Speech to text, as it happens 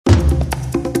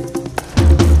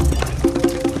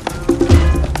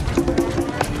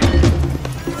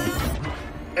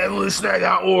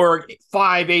GoldenSnare.org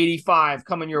 585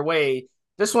 coming your way.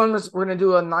 This one we're going to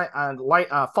do a light,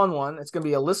 fun one. It's going to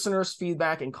be a listener's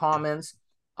feedback and comments.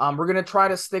 We're going to try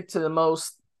to stick to the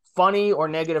most funny or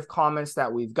negative comments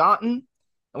that we've gotten.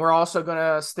 And we're also going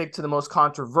to stick to the most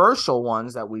controversial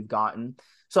ones that we've gotten.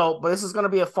 But this is going to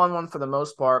be a fun one for the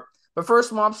most part. But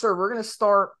first, Mobster, we're going to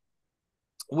start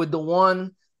with the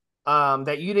one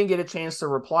that you didn't get a chance to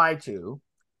reply to.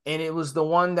 And it was the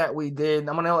one that we did.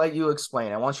 I'm going to let you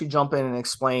explain. I want you to jump in and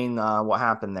explain what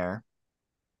happened there.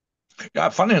 Yeah,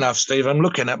 funny enough, Steve, I'm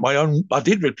looking at my own. I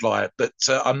did reply, but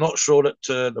I'm not sure that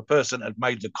the person had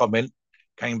made the comment,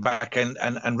 came back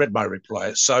and read my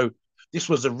reply. So this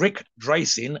was the Rick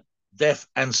Dracin death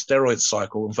and steroid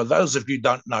cycle. And for those of you who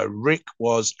don't know, Rick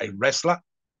was a wrestler,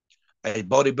 a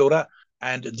bodybuilder,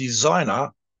 and a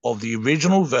designer of the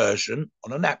original version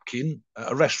on a napkin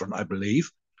at a restaurant, I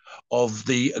believe, of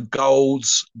the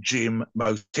Gold's Gym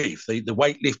motif. The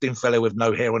weightlifting fellow with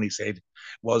no hair on his head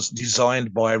was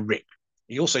designed by Rick.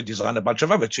 He also designed a bunch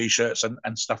of other T-shirts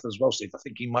and stuff as well, Steve. I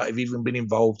think he might have even been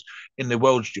involved in the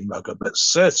World's Gym logo, but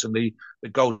certainly the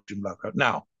Gold's Gym logo.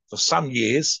 Now, for some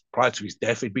years prior to his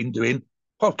death, he'd been doing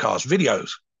podcasts, videos,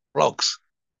 blogs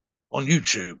on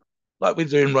YouTube, like we're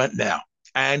doing right now.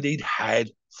 And he'd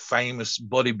had famous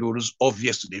bodybuilders of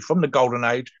yesterday from the Golden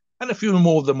Age and a few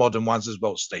more of the modern ones as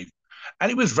well, Steve. And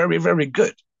he was very, very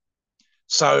good.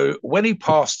 So when he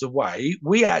passed away,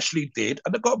 we actually did,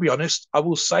 and I've got to be honest, I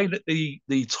will say that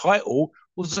the title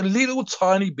was a little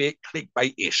tiny bit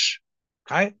clickbait-ish,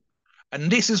 okay?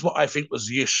 And this is what I think was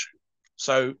the issue.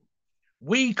 So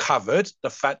we covered the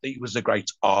fact that he was a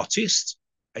great artist,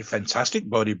 a fantastic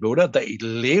bodybuilder, that he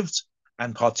lived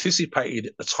and participated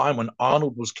at the time when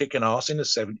Arnold was kicking ass in the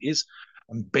 70s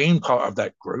and being part of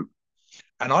that group.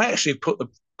 And I actually put the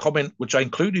comment, which I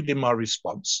included in my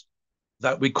response,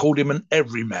 that we called him an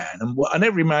everyman. And an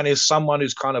everyman is someone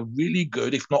who's kind of really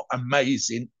good, if not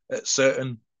amazing, at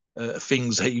certain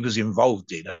things he was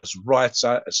involved in as a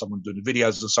writer, as someone doing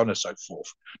videos, and so on and so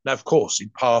forth. Now, of course, he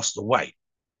passed away.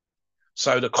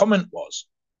 So the comment was,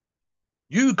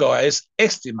 you guys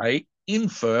estimate,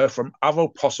 infer from other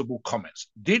possible comments.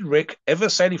 Did Rick ever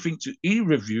say anything to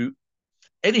e-review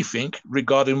anything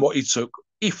regarding what he took,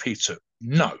 if he took?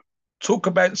 No. Talk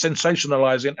about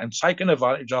sensationalizing and taking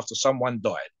advantage after someone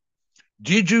died.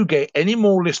 Did you get any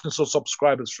more listeners or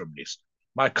subscribers from this?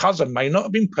 My cousin may not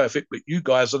have been perfect, but you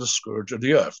guys are the scourge of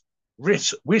the earth.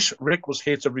 Wish Rick was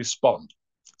here to respond.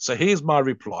 So here's my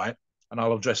reply, and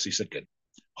I'll address this again.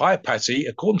 Hi, Patty.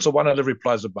 According to one of the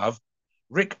replies above,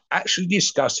 Rick actually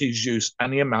discussed his use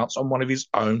and the amounts on one of his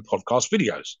own podcast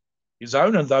videos. His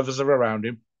own and others are around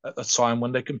him at the time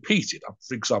when they competed.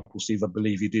 For example, Steve, I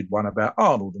believe he did one about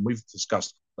Arnold, and we've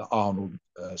discussed the Arnold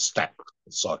stack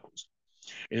cycles.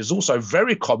 It is also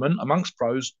very common amongst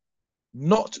pros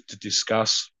not to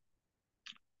discuss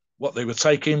what they were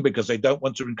taking because they don't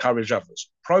want to encourage others.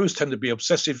 Pros tend to be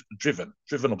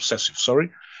driven obsessive,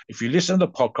 sorry. If you listen to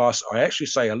the podcast, I actually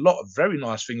say a lot of very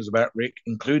nice things about Rick,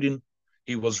 including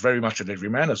he was very much an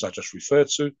everyman, as I just referred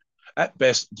to. At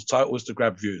best, the title was to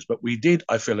grab views, but we did,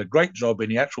 I feel, a great job in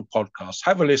the actual podcast.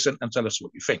 Have a listen and tell us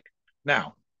what you think.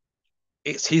 Now,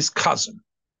 it's his cousin.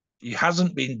 He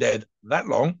hasn't been dead that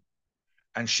long,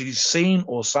 and she's seen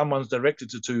or someone's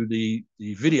directed to the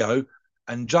video,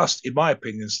 and just, in my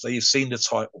opinion, Steve, seen the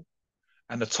title.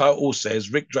 And the title says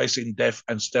Rick Dracin Death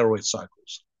and Steroid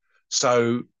Cycles.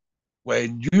 So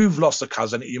when you've lost a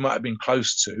cousin that you might have been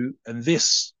close to, and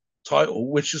this title,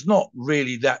 which is not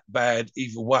really that bad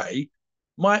either way,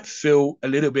 might feel a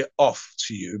little bit off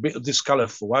to you, a bit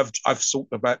discolourful. I've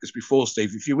talked about this before,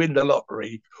 Steve. If you win the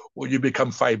lottery or you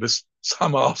become famous,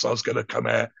 some arsehole's going to come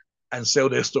out and sell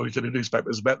their story to the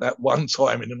newspapers about that one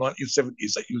time in the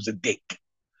 1970s that he was a dick.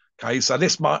 Okay, so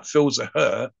this might feel to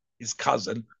her, his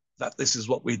cousin, that this is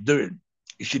what we're doing.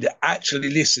 If she'd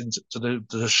actually listened to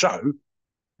the show,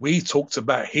 we talked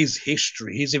about his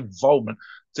history, his involvement,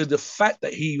 to the fact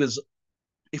that he was,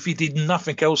 if he did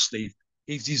nothing else, Steve,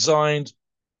 he's designed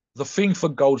the thing for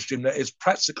Gold's Gym that is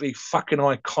practically fucking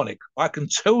iconic. I can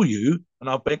tell you, and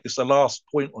I'll make this the last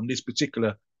point on this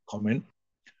particular comment,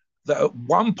 that at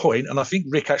one point, and I think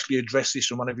Rick actually addressed this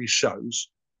in one of his shows,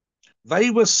 they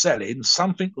were selling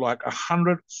something like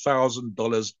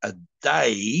 $100,000 a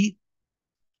day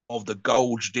of the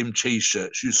Gold's Gym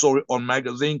T-shirts. You saw it on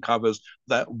magazine covers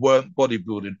that weren't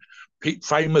bodybuilding.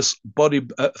 Famous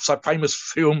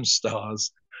film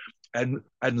stars and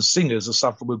singers and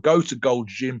stuff would go to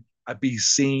Gold's Gym and be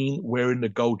seen wearing the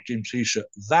Gold's Gym T-shirt.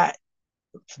 That,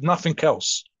 if nothing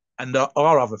else, and there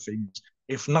are other things,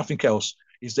 if nothing else,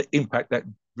 is the impact that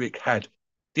Rick had.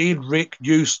 Did Rick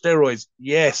use steroids?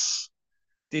 Yes.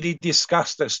 Did he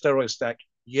discuss the steroid stack?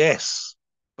 Yes,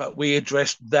 but we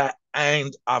addressed that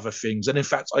and other things. And in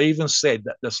fact, I even said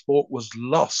that the sport was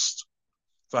lost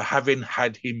for having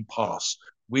had him pass.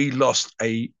 We lost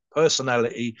a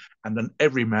personality and an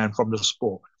everyman from the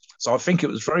sport. So I think it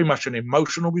was very much an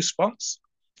emotional response.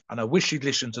 And I wish he'd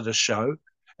listened to the show.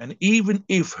 And even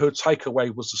if her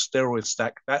takeaway was the steroid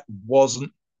stack, that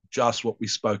wasn't just what we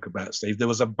spoke about, Steve. There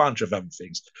was a bunch of other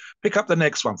things. Pick up the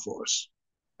next one for us.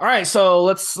 All right, so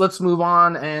let's move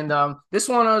on. And this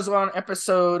one was on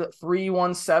episode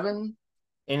 317,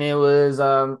 and it was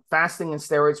fasting and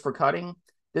steroids for cutting.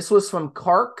 This was from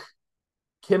Kark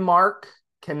Kimmark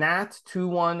Kanat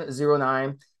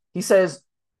 2109. He says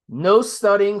no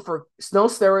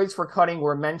steroids for cutting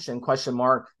were mentioned, question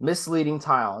mark, misleading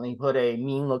tile. And he put a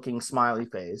mean looking smiley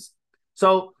face.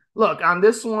 So look, on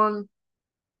this one,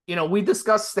 we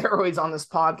discuss steroids on this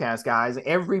podcast, guys.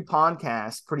 Every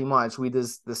podcast, pretty much, we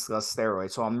just discuss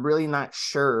steroids. So I'm really not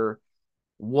sure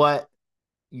what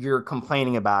you're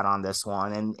complaining about on this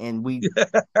one. And we,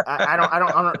 I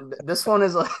don't, this one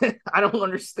is, I don't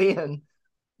understand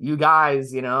you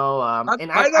guys, I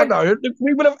don't know.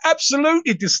 We would have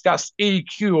absolutely discussed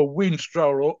EQ or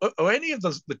Winstrol or any of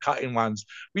the cutting ones.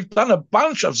 We've done a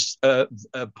bunch of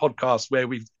podcasts where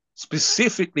we've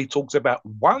specifically talked about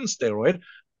one steroid.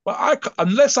 But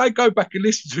unless I go back and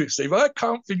listen to it, Steve, I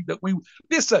can't think that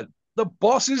listen. The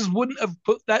bosses wouldn't have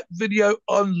put that video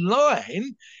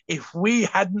online if we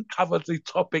hadn't covered the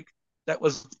topic that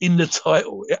was in the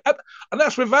title. And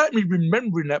that's without me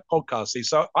remembering that podcast. See,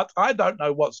 so I don't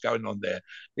know what's going on there.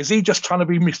 Is he just trying to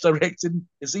be misdirected?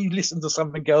 Is he listened to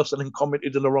something else and then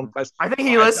commented in the wrong place? I think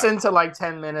he listened to like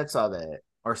 10 minutes of it.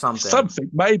 Or something.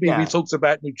 Maybe we talked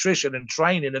about nutrition and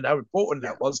training and how important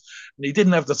that was, and he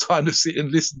didn't have the time to sit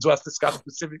and listen to us discuss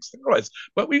specific steroids.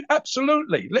 But we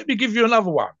absolutely. Let me give you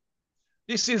another one.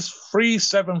 This is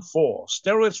 374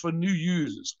 steroids for new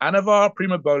users: Anavar,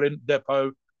 Primobolan,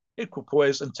 Depo,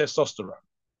 equipoise, and testosterone.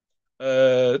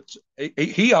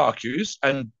 He argues,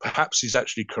 and perhaps he's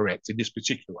actually correct in this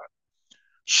particular one.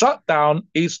 Shutdown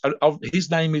is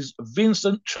his name is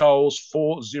Vincent Charles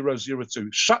 4002.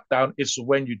 Shutdown is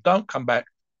when you don't come back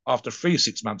after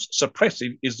 6 months.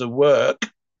 Suppressive is the word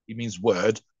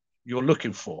you're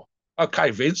looking for. Okay,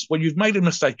 Vince, well, you've made a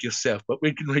mistake yourself, but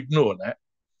we can ignore that.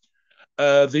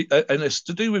 And it's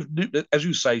to do with, as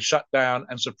you say, shutdown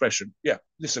and suppression. Yeah,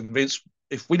 listen, Vince,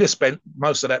 if we'd have spent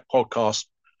most of that podcast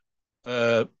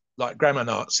like grammar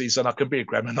Nazis, and I can be a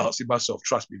grammar Nazi myself,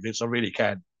 trust me, Vince, I really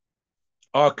can.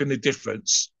 Arcing the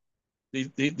difference.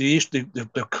 The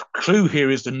clue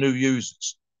here is the new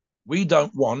users. We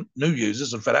don't want new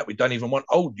users, and for that, we don't even want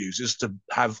old users to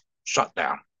have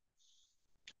shutdown.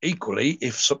 Equally,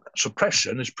 if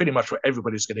suppression is pretty much what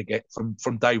everybody's going to get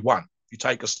from day one. If you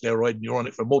take a steroid and you're on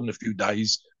it for more than a few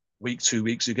days, week, 2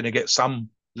 weeks, you're going to get some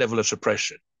level of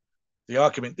suppression. The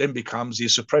argument then becomes the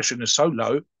suppression is so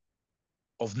low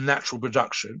of natural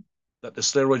production that the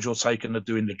steroids you're taking are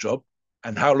doing the job,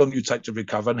 and how long you take to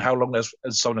recover, and how long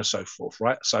and so on and so forth,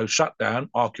 right? So shutdown,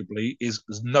 arguably, is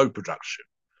no production.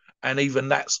 And even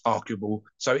that's arguable.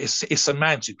 So it's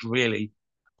semantics, really,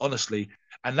 honestly.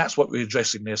 And that's what we're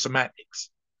addressing there,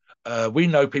 semantics. We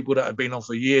know people that have been on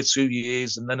for a year, 2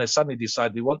 years, and then they suddenly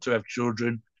decide they want to have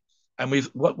children. And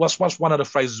what's one of the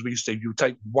phrases we used to? You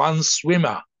take one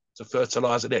swimmer to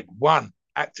fertilize an egg, one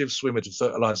active swimmer to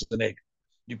fertilize an egg.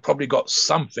 You've probably got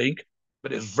something,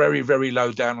 but it's very, very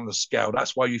low down on the scale.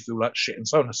 That's why you feel like shit and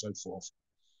so on and so forth.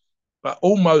 But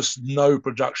almost no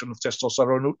production of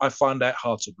testosterone, I find that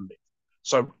hard to believe.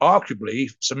 So arguably,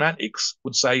 semantics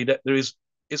would say that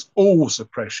it's all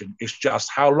suppression. It's just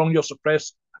how long you're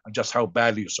suppressed and just how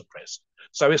badly you're suppressed.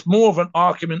 So it's more of an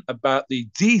argument about the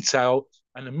detail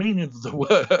and the meaning of the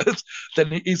word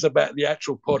than it is about the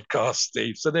actual podcast,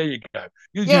 Steve. So there you go.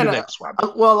 You do the next one.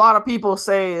 Well, a lot of people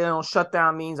say,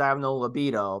 shutdown means I have no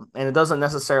libido, and it doesn't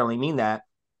necessarily mean that.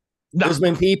 No. There's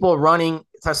been people running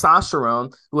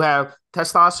testosterone who have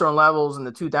testosterone levels in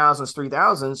the 2000s,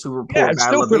 3000s who report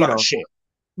bad libido. Like shit.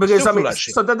 Because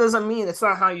so that doesn't mean it's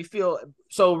not how you feel.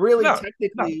 So really,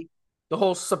 technically, the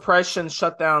whole suppression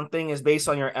shutdown thing is based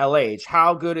on your LH.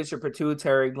 How good is your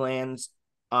pituitary glands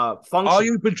function? Are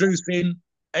you producing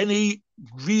any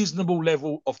reasonable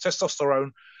level of testosterone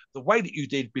the way that you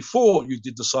did before you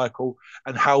did the cycle,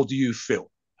 and how do you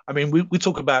feel? I mean, we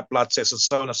talk about blood tests and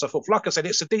so on and so forth. Like I said,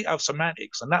 it's a detail of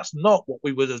semantics, and that's not what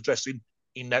we were addressing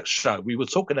in that show. We were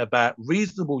talking about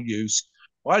reasonable use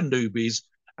by newbies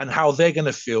and how they're going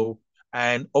to feel,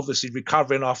 and obviously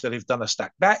recovering after they've done a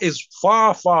stack. That is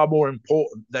far, far more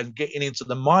important than getting into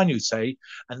the minutiae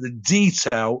and the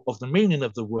detail of the meaning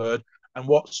of the word and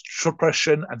what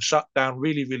suppression and shutdown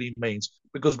really, really means.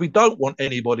 Because we don't want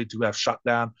anybody to have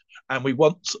shutdown, and we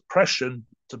want suppression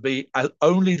to be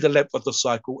only the length of the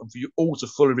cycle and for you all to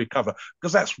fully recover.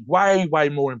 Because that's way, way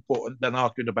more important than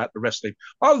arguing about the wrestling.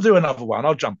 I'll do another one.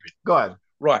 I'll jump in. Go ahead.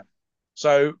 Right.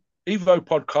 So Evo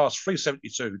podcast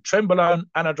 372, Trenbolone,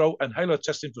 Anadrol, and Halo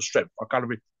testing for strength.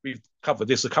 We've covered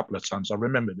this a couple of times. I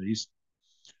remember these.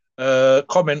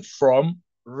 Comment from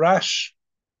Rash.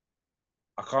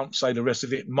 I can't say the rest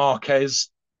of it. Marquez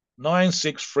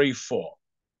 9634.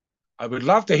 I would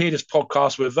love to hear this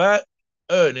podcast without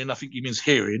earning, I think he means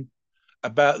hearing,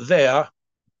 about their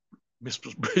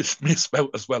misspelled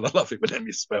as well. I love it when they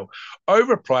misspell.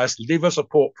 Overpriced liver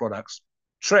support products.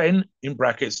 Tren, in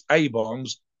brackets,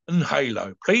 A-bombs, and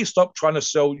Halo. Please stop trying to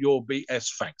sell your BS.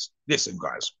 Thanks. Listen,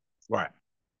 guys. Right.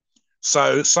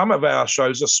 So some of our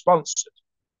shows are sponsored,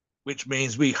 which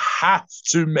means we have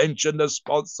to mention the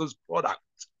sponsor's product.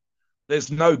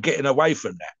 There's no getting away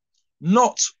from that.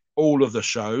 Not all of the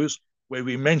shows where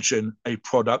we mention a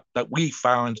product that we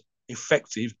found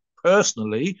effective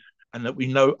personally and that we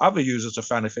know other users have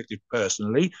found effective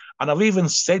personally. And I've even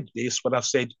said this when I've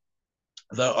said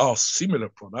there are similar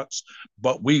products,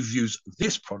 but we've used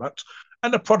this product.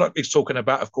 And the product he's talking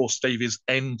about, of course, Steve, is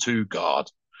N2 Guard.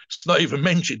 It's not even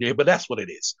mentioned here, but that's what it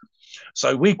is.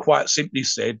 So we quite simply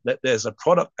said that there's a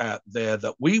product out there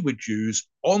that we would use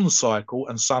on cycle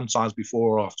and sometimes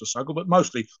before or after cycle, but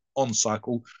mostly on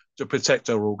cycle to protect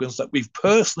our organs that we've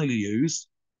personally used,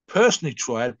 personally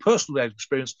tried, personally had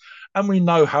experience, and we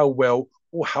know how well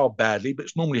or how badly, but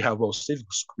it's normally how well, Steve,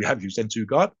 we have used N2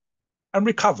 Guard and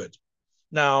recovered.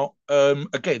 Now,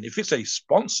 again, if it's a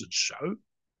sponsored show,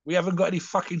 we haven't got any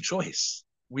fucking choice.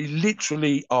 We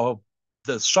literally are,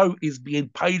 the show is being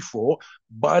paid for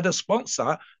by the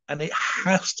sponsor and it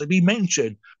has to be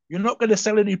mentioned. You're not going to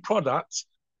sell any products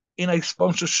in a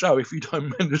sponsored show if you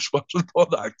don't mention sponsored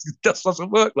products. It just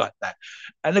doesn't work like that.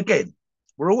 And again,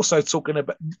 we're also talking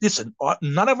about, listen,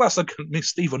 none of us are going to,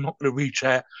 Steve, are not going to reach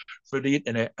out through the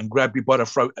internet and grab you by the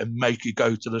throat and make you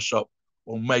go to the shop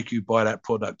or make you buy that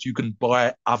product. You can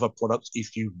buy other products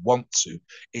if you want to.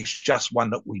 It's just one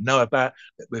that we know about,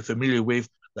 that we're familiar with,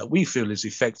 that we feel is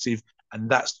effective, and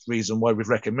that's the reason why we've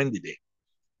recommended it.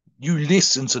 You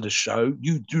listen to the show,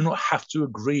 you do not have to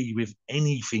agree with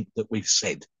anything that we've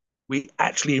said. We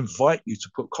actually invite you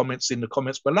to put comments in the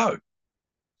comments below.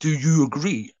 Do you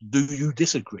agree? Do you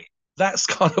disagree? That's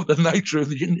kind of the nature of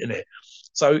the internet.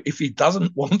 So if he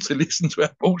doesn't want to listen to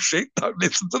our bullshit, don't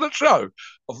listen to the show.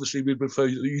 Obviously, we prefer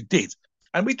you did.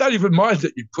 And we don't even mind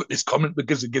that you put this comment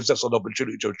because it gives us an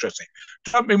opportunity to address it.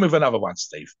 Jump in with another one,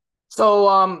 Steve.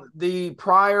 So the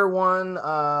prior one,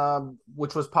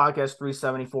 which was podcast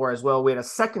 374 as well, we had a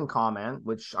second comment,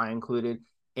 which I included,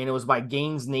 and it was by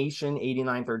Games Nation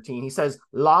 8913. He says,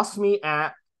 lost me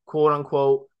at, quote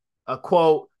unquote, a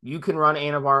quote, you can run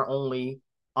Anavar only,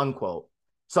 unquote.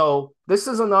 So this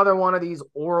is another one of these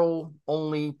oral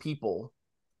only people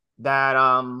that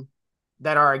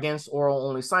are against oral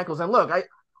only cycles. And look,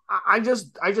 I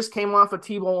just came off a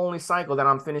T-ball only cycle that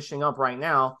I'm finishing up right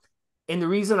now. And the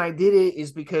reason I did it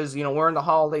is because, we're in the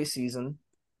holiday season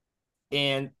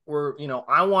and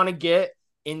I want to get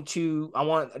into,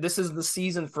 this is the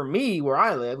season for me where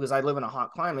I live, because I live in a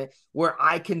hot climate where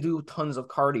I can do tons of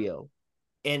cardio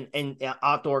and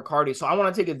outdoor cardio. So I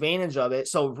want to take advantage of it.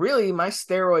 So really my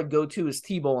steroid go-to is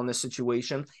T-ball in this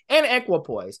situation and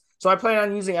equipoise. So I plan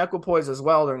on using equipoise as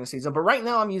well during the season, but right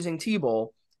now I'm using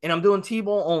T-ball and I'm doing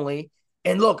T-ball only.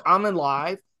 And look, I'm in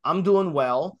live, I'm doing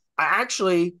well. I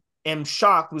actually am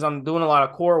shocked because I'm doing a lot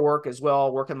of core work as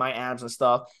well, working my abs and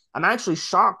stuff. I'm actually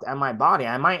shocked at my body.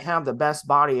 I might have the best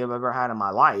body I've ever had in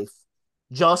my life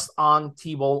just on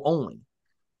T-ball only.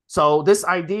 So this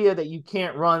idea that you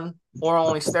can't run oral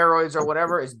only steroids or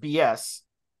whatever is BS.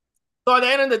 So at the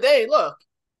end of the day, look,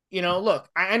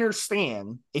 I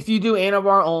understand if you do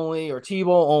Anavar only or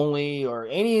T-ball only or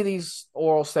any of these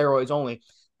oral steroids only,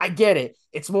 I get it.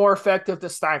 It's more effective to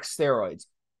stack steroids.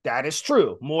 That is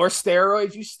true. More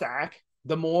steroids you stack,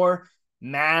 the more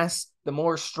mass, the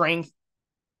more strength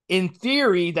in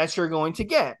theory that you're going to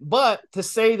get. But to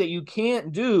say that you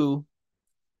can't do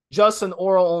just an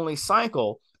oral only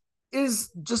cycle is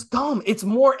just dumb. It's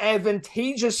more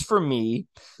advantageous for me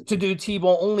to do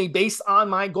T-ball only based on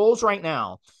my goals right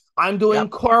now. I'm doing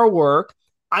core work.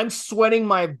 I'm sweating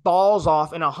my balls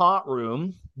off in a hot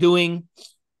room, doing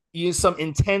some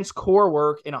intense core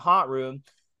work in a hot room.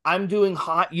 I'm doing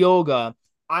hot yoga.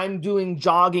 I'm doing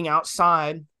jogging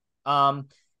outside and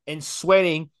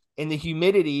sweating in the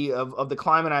humidity of the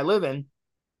climate I live in.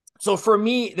 So for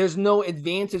me, there's no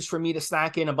advantage for me to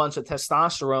stack in a bunch of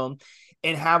testosterone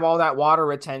and have all that water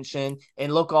retention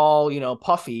and look all,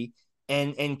 puffy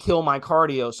and kill my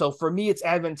cardio. So for me, it's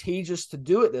advantageous to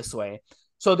do it this way.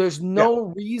 So there's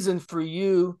no reason for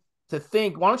you to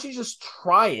think, why don't you just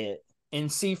try it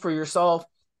and see for yourself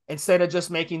instead of just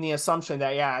making the assumption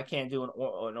that, I can't do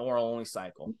an oral only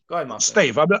cycle. Go ahead, Muffin.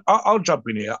 Steve, I'll jump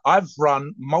in here. I've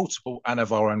run multiple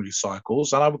Anavar only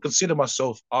cycles, and I would consider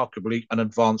myself arguably an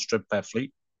advanced strength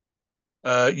athlete.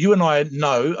 You and I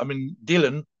know, I mean,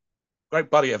 Dylan, great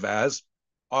buddy of ours,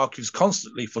 argues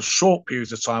constantly for short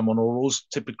periods of time on orals,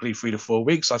 typically 3 to 4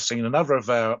 weeks. I've seen another of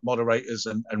our moderators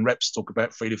and reps talk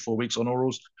about 3 to 4 weeks on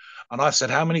orals. And I said,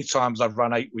 how many times I've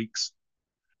run 8 weeks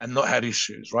and not had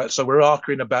issues, right? So we're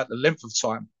arguing about the length of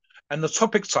time. And the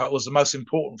topic title was the most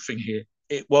important thing here.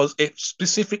 It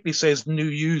specifically says new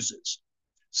users.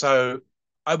 So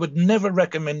I would never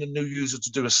recommend a new user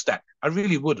to do a stack. I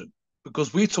really wouldn't,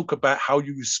 because we talk about how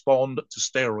you respond to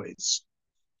steroids.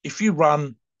 If you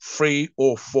run 3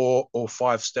 or 4 or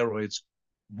 5 steroids,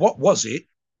 what was it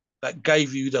that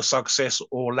gave you the success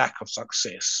or lack of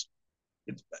success?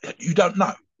 You don't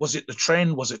know. Was it the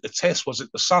trend? Was it the test? Was it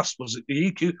the sus? Was it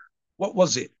the EQ? What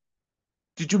was it?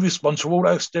 Did you respond to all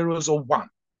those steroids or one?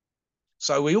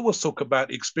 So we always talk about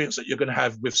the experience that you're going to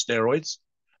have with steroids,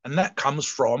 and that comes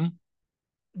from,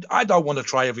 I don't want to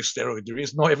try every steroid there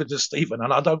is, not ever to Stephen,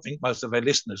 and I don't think most of our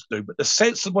listeners do, but the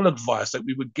sensible advice that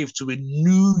we would give to a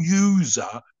new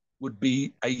user would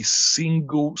be a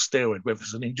single steroid, whether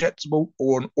it's an injectable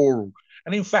or an oral.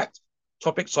 And in fact,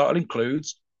 topic title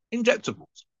includes injectables.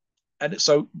 And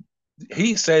so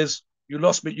he says, you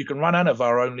lost me, you can run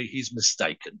Anavar only. He's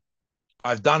mistaken.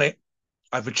 I've done it.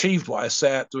 I've achieved what I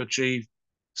set out to achieve.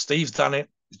 Steve's done it.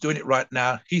 He's doing it right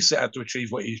now. He set out to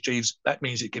achieve what he achieves. That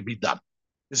means it can be done.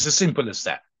 It's as simple as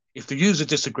that. If the user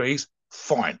disagrees,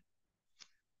 fine.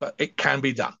 But it can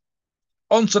be done.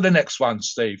 On to the next one,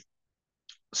 Steve.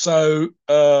 So,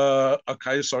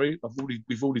 okay, sorry,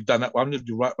 we've already done that one. I'm going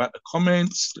to write about the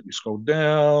comments. Let me scroll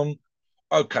down.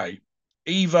 Okay,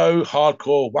 Evo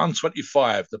Hardcore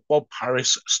 125, the Bob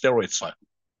Harris steroid cycle.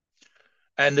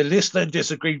 And the listener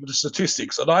disagreed with the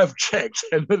statistics, and I've checked,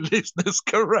 and the listener's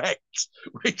correct,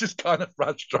 which is kind of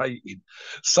frustrating.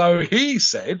 So he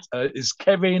said, is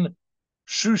Kevin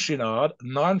Shushinard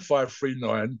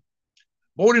 9539,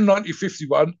 born in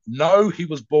 1951? No, he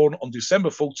was born on December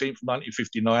 14th,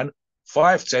 1959,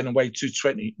 5'10" and weighed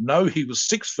 220. No, he was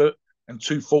 6 foot and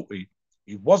 240.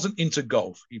 He wasn't into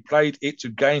golf. He played it to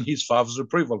gain his father's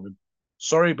approval of him.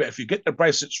 Sorry, but if you get the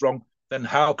basics wrong, then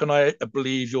how can I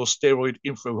believe your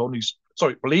info on his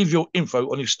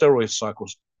steroid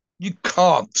cycles? You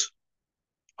can't.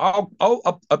 I'll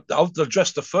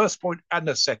address the first point and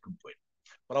the second point,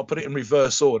 but I'll put it in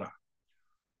reverse order.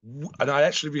 And I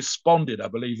actually responded, I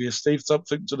believe here, Steve,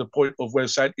 something to the point of where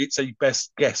saying it's a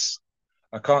best guess.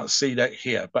 I can't see that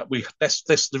here, but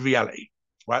that's the reality,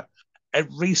 right?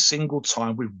 Every single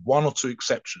time, with one or two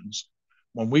exceptions,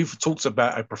 when we've talked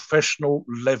about a professional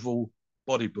level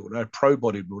bodybuilder, a pro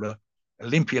bodybuilder,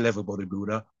 Olympia level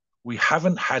bodybuilder, we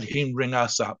haven't had him ring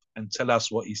us up and tell us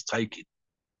what he's taking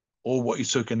or what he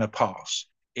took in the past.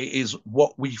 It is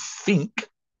what we think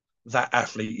that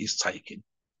athlete is taking.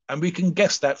 And we can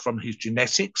guess that from his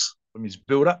genetics, from his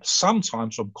build-up,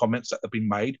 sometimes from comments that have been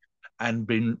made and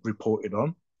been reported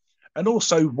on, and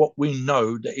also what we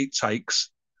know that it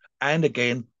takes, and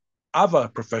again, other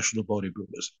professional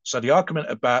bodybuilders. So the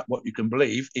argument about what you can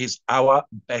believe is our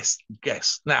best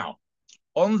guess. Now,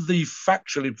 on the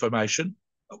factual information,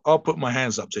 I'll put my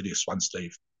hands up to this one,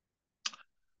 Steve.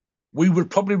 We would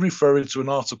probably refer it to an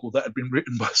article that had been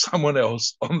written by someone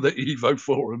else on the Evo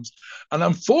forums. And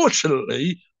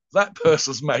unfortunately, that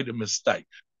person's made a mistake.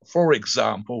 For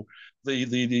example,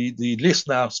 the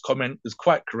listener's comment is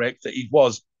quite correct that he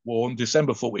was born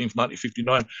December 14th,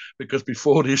 1959, because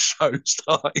before this show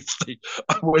started,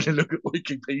 I went and looked at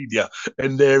Wikipedia,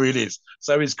 and there it is.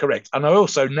 So he's correct. And I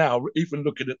also now, even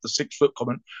looking at the 6 foot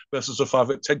comment versus the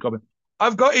 5'10" comment,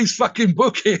 I've got his fucking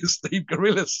book here, Steve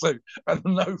Gorilla Suit, and I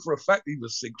know for a fact he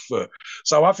was 6 foot.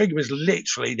 So I think it was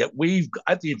literally that we've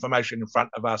had the information in front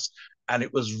of us and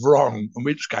it was wrong, in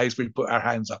which case we put our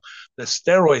hands up. The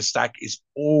steroid stack is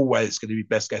always going to be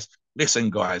best guess. Listen,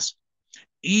 guys,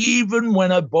 even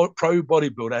when a pro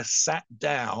bodybuilder sat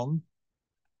down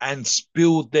and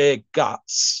spilled their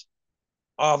guts,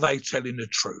 are they telling the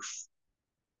truth?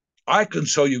 I can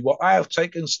tell you what I have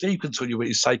taken. Steve can tell you what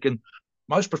he's taken.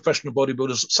 Most professional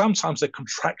bodybuilders, sometimes they're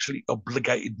contractually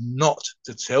obligated not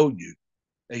to tell you.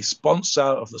 A sponsor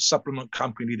of the supplement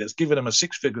company that's given them a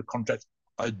 6-figure contract,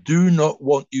 I do not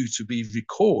want you to be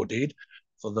recorded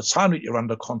for the time that you're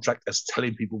under contract as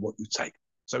telling people what you take.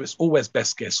 So it's always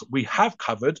best guess. We have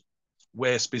covered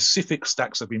where specific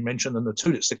stacks have been mentioned, and the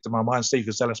two that stick to my mind, Steve,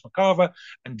 is Dallas McCarver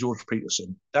and George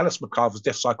Peterson. Dallas McCarver's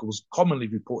death cycle was commonly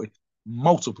reported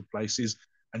multiple places,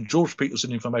 and George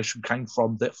Peterson information came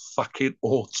from the fucking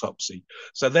autopsy.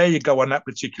 So there you go on that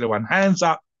particular one. Hands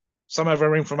up. Some of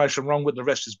our information wrong with the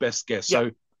rest is best guess. Yeah.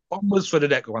 So onwards for the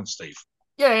next one, Steve.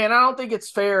 Yeah, and I don't think it's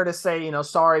fair to say,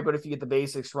 sorry, but if you get the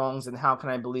basics wrong, then how can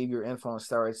I believe your info on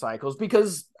steroid cycles?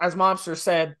 Because as Mobster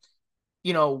said,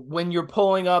 when you're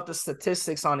pulling up the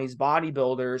statistics on these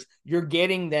bodybuilders, you're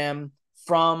getting them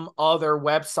from other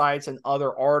websites and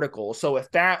other articles. So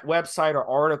if that website or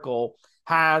article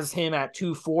has him at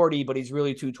 240, but he's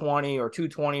really 220, or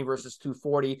 220 versus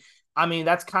 240, I mean,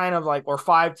 that's kind of like, or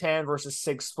 5'10" versus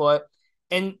 6 foot.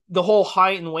 And the whole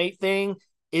height and weight thing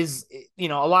is, a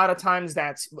lot of times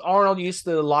Arnold used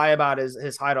to lie about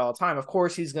his height all the time. Of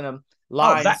course, he's going to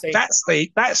lie. That's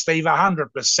Steve,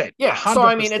 100%. Yeah. 100%. So,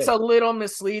 I mean, it's a little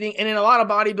misleading. And then a lot of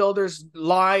bodybuilders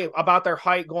lie about their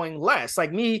height going less.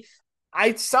 Like me,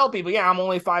 I tell people, yeah, I'm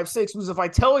only 5'6", because if I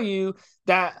tell you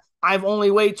that I've only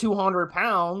weighed 200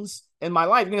 pounds in my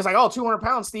life, you're gonna say, oh, 200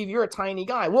 pounds, Steve, you're a tiny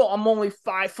guy. Well, I'm only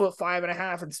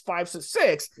 5'5.5", and it's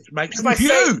 5'6". Which makes me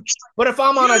huge. But if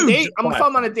I'm on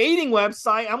a dating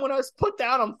website, I'm gonna put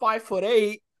down I'm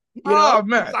 5'8".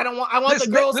 Man, I want the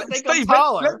girls to think I'm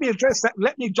taller. Let me address that.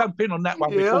 Let me jump in on that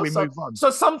one before we move on. So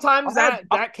sometimes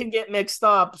that can get mixed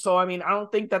up. So I mean, I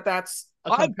don't think that's.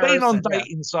 I've been on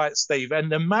dating sites, Steve,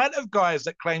 and the amount of guys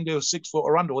that claimed they were 6 foot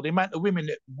or under, or the amount of women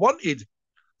that wanted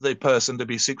the person to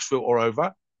be 6 foot or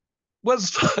over,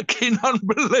 was fucking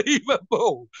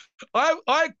unbelievable.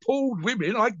 I pulled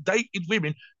women, I dated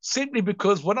women simply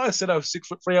because when I said I was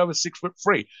 6'3", I was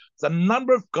 6'3". The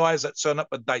number of guys that turn up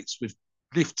at dates with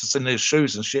lifters in their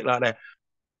shoes and shit like that.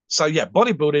 So yeah,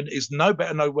 bodybuilding is no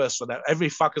better, no worse for that.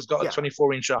 Every fucker's got a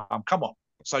 24-inch arm. Come on.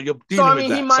 So you're dealing with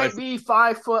that. He might be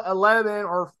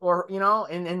 5'11" or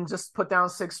and just put down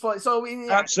 6 foot. So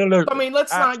absolutely. I mean,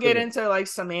 let's not get into like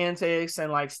semantics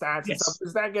and like stats and stuff,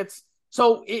 because that gets.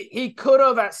 So he could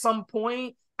have at some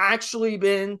point actually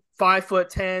been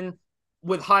 5'10"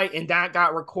 with height, and that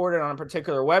got recorded on a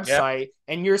particular website. Yep.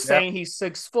 And you're saying he's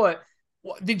 6 foot.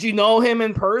 Did you know him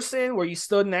in person, where you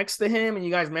stood next to him and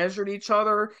you guys measured each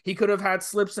other? He could have had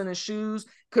slips in his shoes.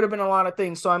 Could have been a lot of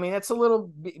things. So, I mean, it's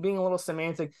being a little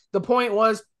semantic. The point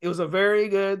was, it was a very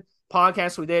good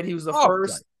podcast we did. He was the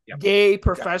first gay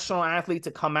professional athlete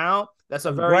to come out. That's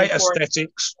a very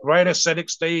great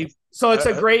aesthetics, Steve. So it's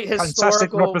a great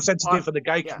fantastic representative for the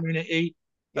gay community.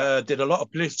 Did a lot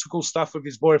of political stuff with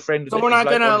his boyfriend. So we're not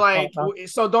gonna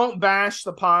so don't bash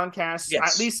the podcast.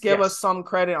 Yes. At least give us some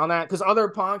credit on that, because other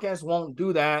podcasts won't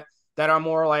do that are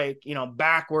more like,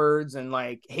 backwards and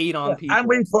like hate on people. And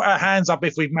we put our hands up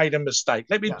if we've made a mistake.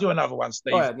 Let me do another one,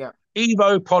 Steve. Go ahead,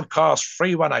 Evo Podcast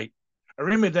 318.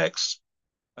 Arimidex,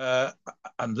 and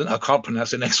I can't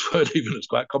pronounce the next word even, it's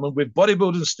quite common, with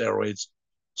bodybuilding steroids.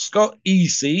 Scott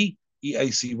EACY,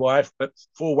 but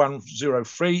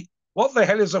 4103. What the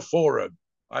hell is a forum?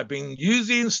 I've been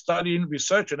using, studying,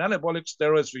 researching anabolic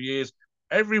steroids for years.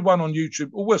 Everyone on YouTube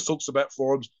always talks about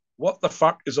forums. What the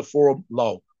fuck is a forum?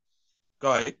 Lol.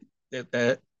 Guy,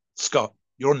 Scott,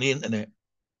 you're on the internet.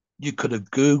 You could have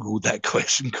Googled that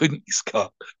question, couldn't you,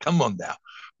 Scott? Come on now.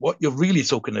 What you're really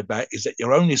talking about is that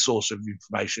your only source of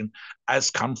information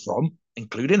has come from,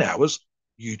 including ours,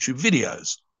 YouTube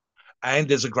videos. And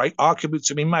there's a great argument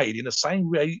to be made in the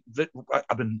same way that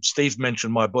Steve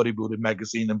mentioned my bodybuilding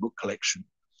magazine and book collection.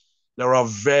 There are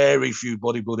very few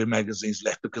bodybuilding magazines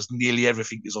left because nearly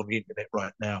everything is on the internet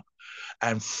right now.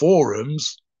 And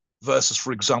forums versus,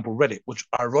 for example, Reddit, which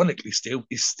ironically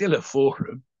is still a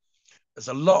forum.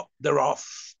 There are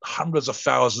hundreds of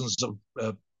thousands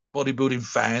of bodybuilding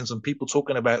fans and people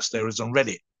talking about steroids on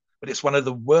Reddit, but it's one of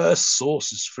the worst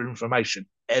sources for information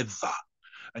ever.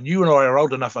 And you and I are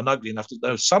old enough and ugly enough to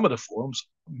know some of the forums,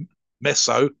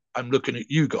 Meso, I'm looking at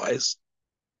you guys,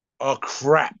 are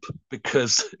crap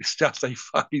because it's just a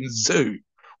fucking zoo,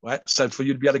 right? So for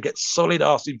you to be able to get solid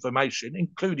ass information,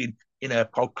 including in our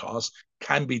podcast,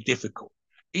 can be difficult.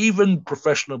 Even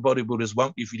professional bodybuilders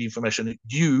won't give you the information that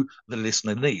you, the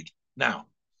listener, need. Now,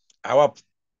 our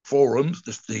forums,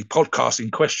 the podcast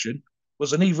in question,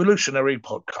 was an evolutionary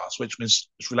podcast, which means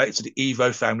it's related to the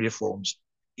Evo family of forums,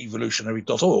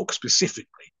 evolutionary.org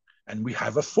specifically. And we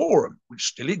have a forum which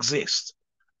still exists.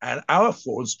 And our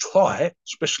forums try,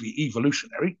 especially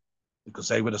Evolutionary, because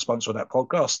they were the sponsor of that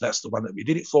podcast, that's the one that we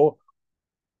did it for,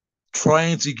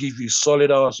 trying to give you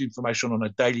solid ass information on a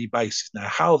daily basis. Now,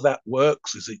 how that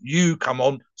works is that you come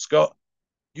on, Scott,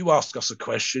 you ask us a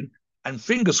question, and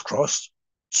fingers crossed,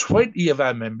 20 of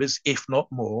our members, if not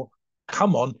more,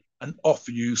 come on and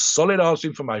offer you solid ass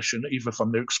information, either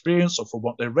from their experience or from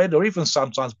what they read, or even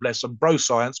sometimes bless them bro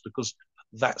science, because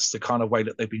that's the kind of way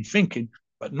that they've been thinking.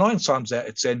 But 9 times out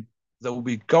of 10, there will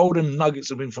be golden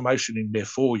nuggets of information in there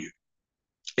for you.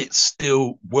 It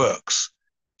still works.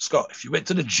 Scott, if you went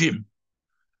to the gym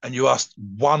and you asked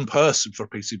one person for a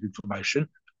piece of information,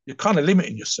 you're kind of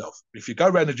limiting yourself. If you go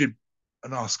around the gym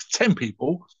and ask 10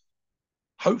 people,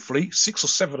 hopefully 6 or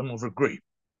 7 of them will agree.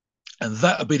 And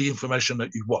that'll be the information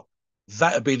that you want.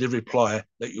 That'll be the reply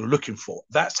that you're looking for.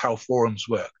 That's how forums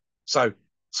work. So,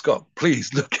 Scott,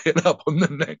 please look it up on the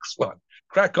next one.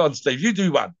 Crack on, Steve. You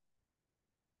do one.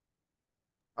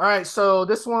 All right, so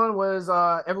this one was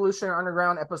Evolutionary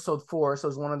Underground episode 4. So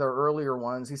it's one of their earlier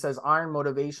ones. He says, Iron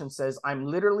Motivation says, I'm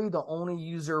literally the only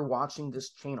user watching this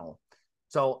channel.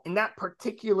 So in that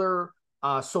particular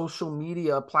social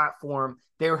media platform,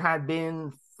 there had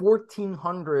been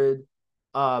 1,400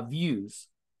 views.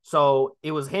 So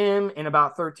it was him and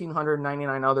about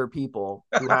 1,399 other people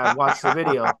who had watched the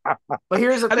video. But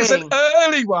here's the and thing. It's an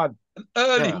early one. An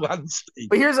early one, Steve.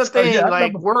 But here's the thing, yeah,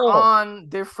 like we're on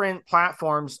different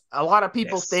platforms. A lot of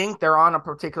people think they're on a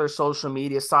particular social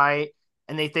media site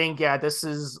and they think, yeah, this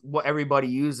is what everybody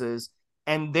uses.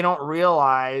 And they don't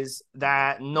realize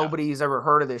that nobody's ever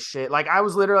heard of this shit. Like I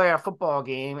was literally at a football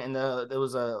game and there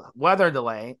was a weather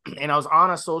delay and I was on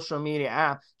a social media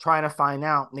app trying to find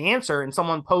out the answer. And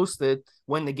someone posted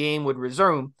when the game would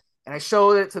resume. And I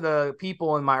showed it to the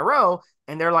people in my row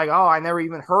and they're like, oh, I never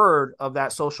even heard of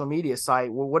that social media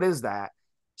site. Well, what is that?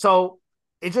 So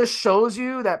it just shows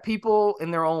you that people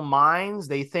in their own minds,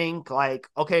 they think like,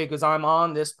 okay, because I'm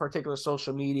on this particular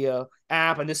social media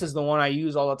app and this is the one I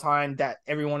use all the time, that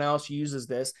everyone else uses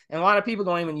this. And a lot of people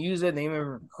don't even use it. They haven't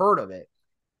even heard of it.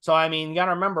 So, I mean, you got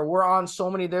to remember, we're on so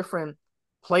many different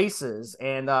places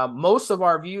and most of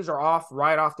our views are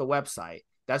right off the website.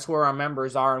 That's where our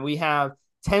members are. And we have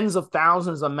tens of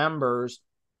thousands of members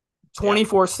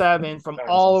 24/7 from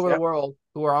all over the world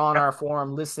who are on our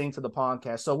forum listening to the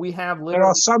podcast. So we have literally, there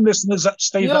are some listeners that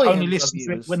stay that only listen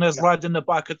to it when they're riding the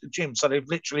bike at the gym. So they've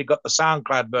literally got the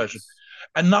SoundCloud version.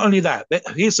 And not only that,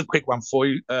 here's a quick one for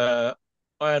you.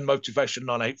 Iron Motivation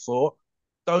 984.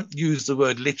 Don't use the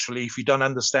word literally if you don't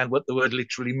understand what the word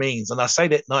literally means. And I say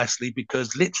that nicely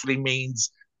because literally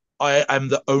means I am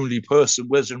the only person.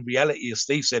 Whereas in reality, as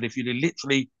Steve said, if you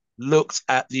literally looked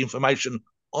at the information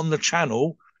on the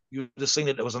channel, you would have seen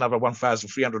that there was another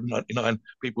 1,399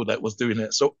 people that was doing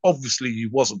it. So obviously you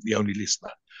wasn't the only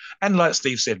listener. And like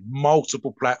Steve said,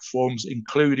 multiple platforms,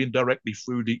 including directly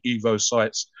through the Evo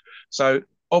sites. So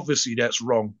obviously that's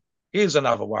wrong. Here's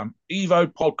another one. Evo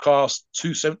Podcast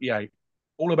 278,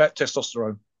 all about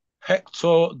testosterone.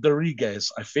 Hector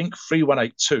Rodriguez, I think,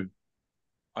 3182.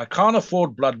 I can't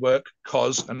afford blood work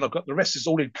because, and I've got the rest is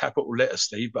all in capital letters,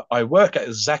 Steve, but I work at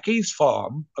Zacky's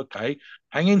farm, okay,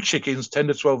 hanging chickens 10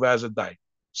 to 12 hours a day,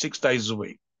 6 days a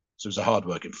week. So he's a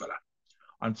hardworking fella.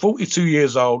 I'm 42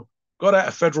 years old, got out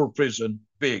of federal prison,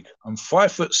 big. I'm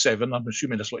 5'7", I'm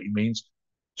assuming that's what he means,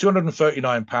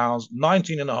 239 pounds,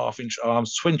 19.5-inch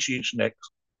arms, 20-inch neck,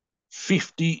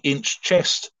 50-inch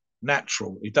chest,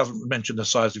 natural. He doesn't mention the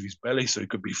size of his belly, so he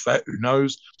could be fat, who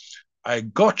knows. I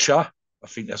gotcha. I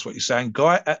think that's what you're saying.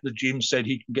 Guy at the gym said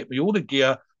he can get me all the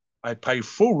gear. I pay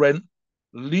full rent,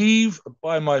 live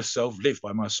by myself.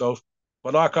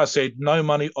 But like I said, no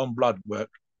money on blood work.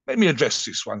 Let me address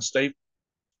this one, Steve.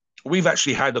 We've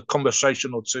actually had a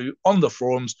conversation or two on the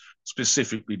forums,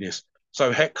 specifically this.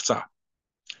 So Hector,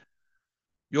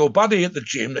 your buddy at the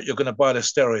gym that you're going to buy the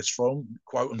steroids from,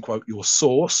 quote unquote, your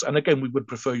source. And again, we would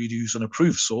prefer you to use an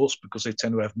approved source because they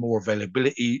tend to have more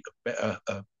availability, better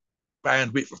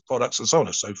bandwidth of products and so on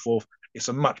and so forth. It's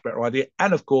a much better idea.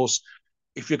 And of course,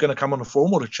 if you're going to come on the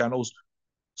forum or the channels,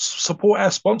 support our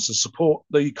sponsors, support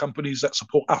the companies that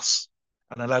support us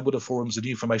and allow the forums and the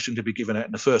information to be given out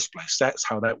in the first place. That's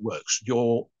how that works.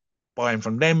 You're buying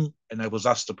from them, enables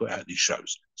us to put out these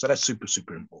shows. So that's super,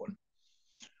 super important.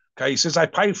 Okay, he says, I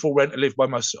pay full rent to live by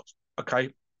myself.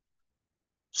 Okay,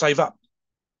 save up.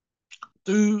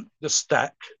 Do the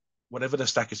stack, whatever the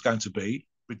stack is going to be,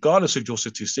 regardless of your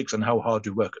statistics and how hard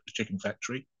you work at the chicken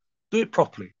factory, do it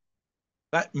properly.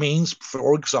 That means,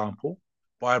 for example,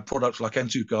 buy a product like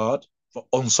N2 Guard for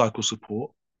on-cycle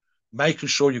support, making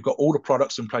sure you've got all the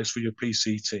products in place for your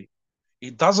PCT.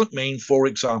 It doesn't mean, for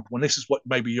example, and this is what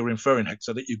maybe you're inferring,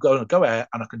 Hector, that you're going to go out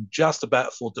and I can just about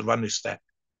afford to run this stack.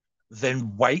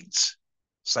 Then wait,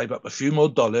 save up a few more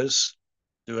dollars,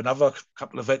 do another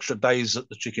couple of extra days at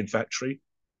the chicken factory.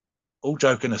 All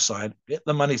joking aside, get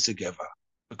the money together.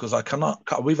 Because I cannot,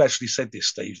 we've actually said this,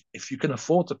 Steve, if you can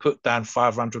afford to put down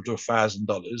 $500 to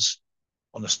 $1,000,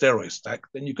 on a steroid stack,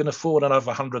 then you can afford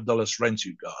another $100 rent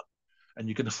you got, and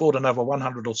you can afford another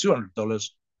 $100 or $200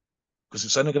 because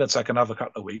it's only going to take another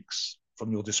couple of weeks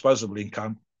from your disposable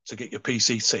income to get your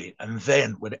PCT. And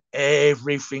then when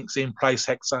everything's in place,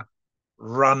 Hector,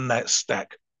 run that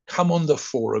stack. Come on the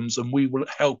forums and we will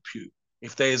help you.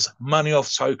 If there's money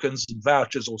off tokens and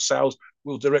vouchers or sales,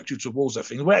 we'll direct you towards that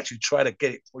thing. We'll actually try to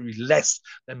get it for you less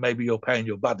than maybe you're paying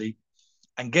your buddy,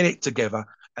 and get it together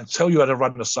and tell you how to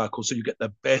run the cycle so you get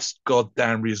the best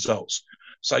goddamn results.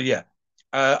 So, yeah,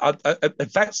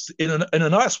 that's in a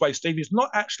nice way. Steve is not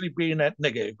actually being that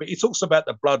negative, but he talks about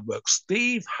the blood work.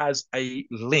 Steve has a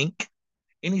link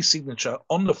in his signature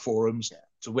on the forums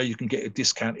to where you can get a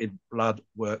discounted blood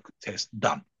work test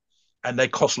done. And they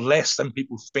cost less than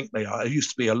people think they are. It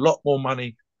used to be a lot more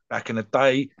money back in the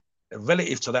day.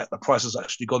 Relative to that, the price has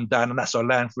actually gone down, and that's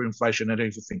allowing for inflation and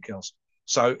everything else.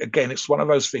 So again, it's one of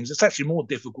those things. It's actually more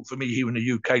difficult for me here in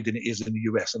the UK than it is in the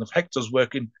US. And if Hector's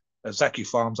working at Zaki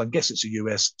Farms, I guess it's the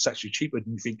US, it's actually cheaper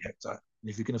than you think, Hector.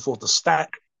 And if you can afford the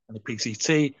stack and the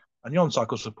PCT and the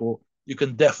on-cycle support, you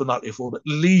can definitely afford at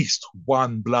least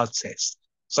one blood test.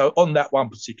 So on that one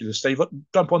particular, Steve,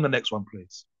 jump on the next one,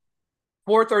 please.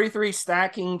 433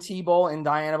 stacking T-Bol and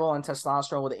Dianabol and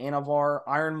testosterone with Anavar.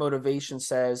 Iron Motivation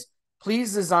says,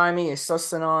 please design me a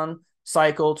Sustanon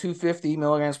cycle, 250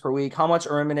 milligrams per week. How much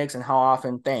Arimidex and how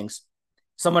often? Thanks.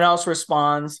 Someone else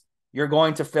responds, you're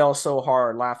going to fail so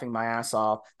hard, laughing my ass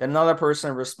off. Then another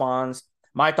person responds,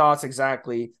 my thoughts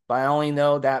exactly, but I only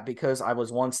know that because I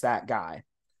was once that guy.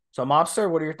 So Mobster,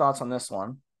 what are your thoughts on this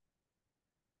one?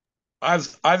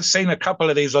 I've seen a couple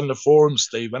of these on the forum,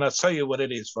 Steve, and I'll tell you what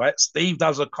it is, right? Steve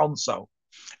does a consult,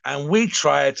 and we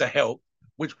try to help.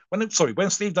 When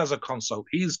Steve does a consult,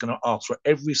 he's going to ask for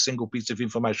every single piece of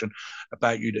information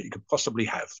about you that you could possibly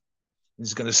have.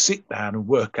 He's going to sit down and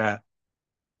work out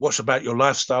what's about your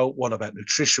lifestyle, what about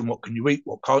nutrition, what can you eat,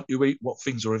 what can't you eat, what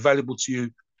things are available to you,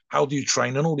 how do you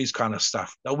train, and all these kind of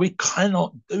stuff. Now, we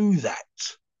cannot do that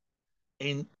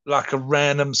in like a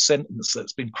random sentence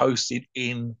that's been posted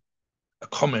in a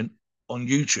comment on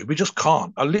YouTube. We just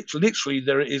can't. Literally,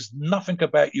 there is nothing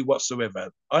about you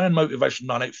whatsoever. Iron Motivation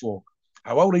 984.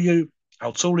 How old are you? How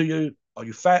tall are you? Are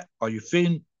you fat? Are you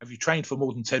thin? Have you trained for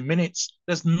more than 10 minutes?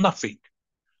 There's nothing.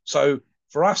 So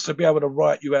for us to be able to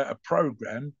write you out a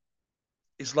program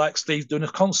is like Steve doing a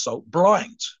consult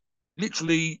blind.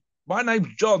 Literally, my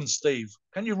name's John, Steve.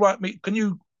 Can you write me?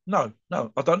 No,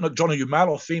 I don't know. John, are you male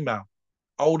or female?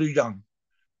 Old or young?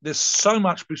 There's so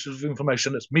much pieces of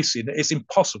information that's missing. It's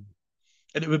impossible.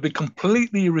 And it would be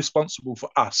completely irresponsible for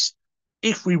us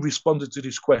if we responded to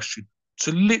this question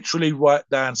to literally write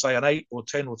down, say, an 8 or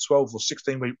 10 or 12 or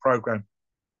 16-week program,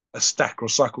 a stack or a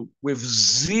cycle with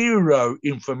zero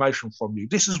information from you.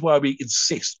 This is why we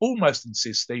almost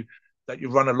insist, Steve, that you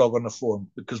run a log on the forum,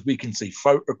 because we can see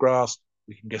photographs,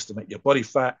 we can guesstimate your body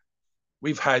fat.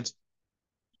 We've had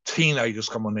teenagers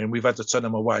come on in, we've had to turn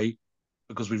them away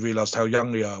because we realized how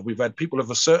young they are. We've had people of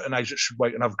a certain age that should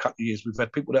wait another couple of years. We've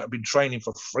had people that have been training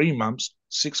for 3 months,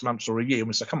 6 months, or a year, and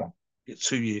we say, come on, get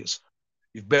 2 years.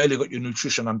 You've barely got your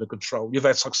nutrition under control. You've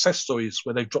had success stories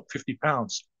where they've dropped 50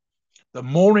 pounds. The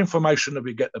more information that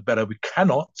we get, the better. We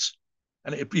cannot,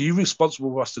 and it'd be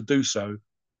irresponsible for us to do so.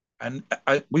 And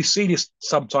we see this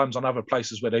sometimes on other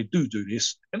places where they do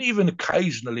this. And even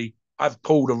occasionally, I've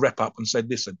pulled a rep up and said,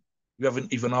 listen, you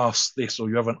haven't even asked this or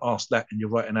you haven't asked that, and you're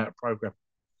writing out a program.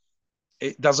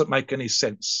 It doesn't make any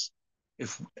sense.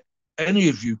 If any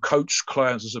of you coach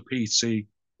clients as a PT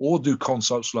or do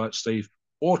consults like Steve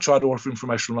or try to offer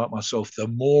information like myself, the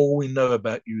more we know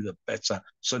about you, the better.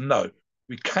 So no,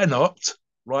 we cannot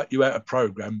write you out a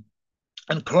program.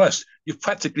 And Christ, you've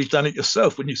practically done it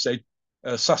yourself when you say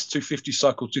SUS 250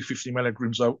 cycle 250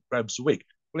 milligrams a week.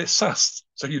 Well, it's SUS,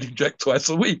 so you'd inject twice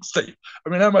a week, Steve. I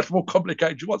mean, how much more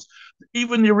complicated do you want?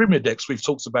 Even your Arimidex, we've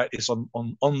talked about this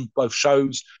on both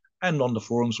shows and on the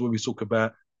forums where we talk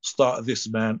about start at this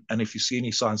amount, and if you see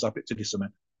any signs, up it to this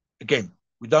amount. Again,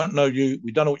 we don't know you.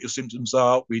 We don't know what your symptoms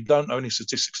are. We don't know any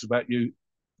statistics about you.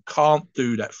 Can't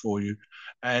do that for you.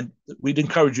 And we'd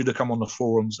encourage you to come on the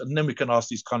forums, and then we can ask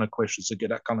these kind of questions to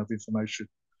get that kind of information.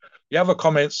 The other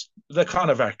comments, they're kind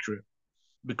of accurate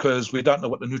because we don't know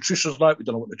what the nutrition's like. We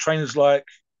don't know what the trainer's like.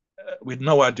 We have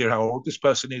no idea how old this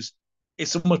person is.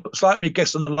 It's like me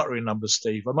guessing the lottery numbers,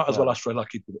 Steve. I might as well ask for a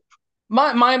lucky dip.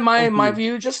 My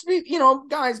view, just be,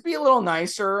 guys, be a little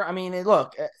nicer. I mean,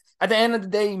 look, at the end of the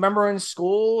day, remember in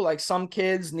school, like some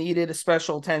kids needed a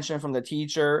special attention from the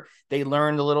teacher. They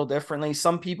learned a little differently.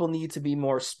 Some people need to be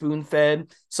more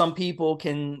spoon-fed. Some people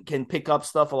can pick up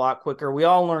stuff a lot quicker. We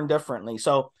all learn differently.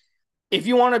 So if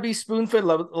you want to be spoon-fed,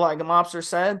 like the Mobster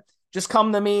said, just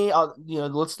come to me.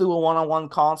 Let's do a one-on-one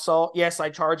consult. Yes, I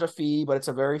charge a fee, but it's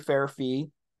a very fair fee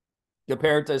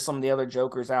compared to some of the other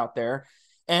jokers out there.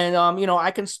 And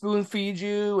I can spoon feed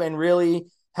you and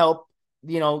really help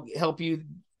you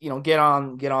get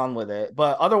on with it.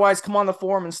 But otherwise, come on the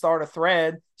forum and start a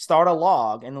thread, start a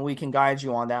log, and we can guide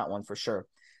you on that one for sure.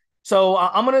 So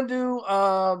I'm gonna do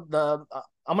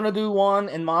one,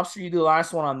 and Mobster, you do the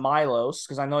last one on Milos,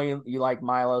 because I know you like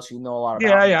Milos, you know a lot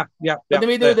about him. Yeah. But let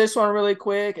me do this one really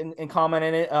quick and comment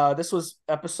in it. This was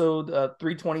episode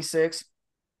 326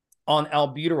 on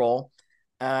albuterol,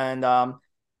 and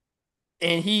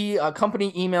he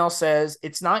company email says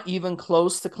it's not even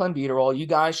close to clenbuterol. You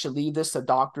guys should leave this to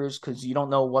doctors because you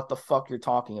don't know what the fuck you're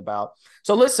talking about.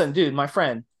 So listen, dude, my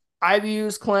friend, I've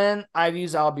used I've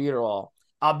used albuterol.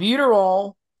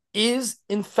 Albuterol is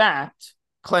in fact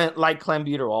like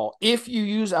clenbuterol. If you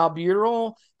use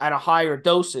albuterol at a higher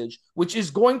dosage, which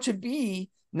is going to be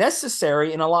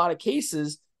necessary in a lot of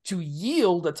cases to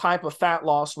yield the type of fat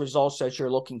loss results that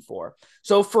you're looking for.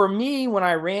 So for me, when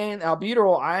I ran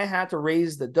albuterol, I had to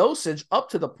raise the dosage up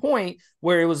to the point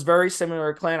where it was very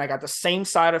similar to Clen. I got the same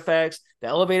side effects, the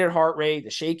elevated heart rate,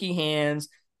 the shaky hands,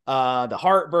 the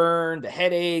heartburn, the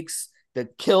headaches, the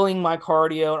killing my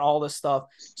cardio, and all this stuff.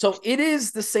 So it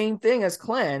is the same thing as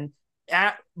Clen.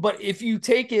 But if you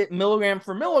take it milligram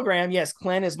for milligram, yes,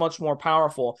 Clen is much more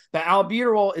powerful. But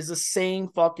albuterol is the same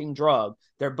fucking drug.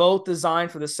 They're both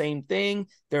designed for the same thing.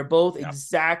 They're both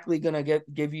exactly going to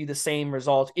give you the same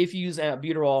results if you use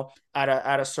albuterol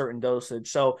at a certain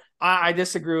dosage. So I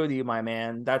disagree with you, my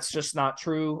man. That's just not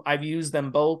true. I've used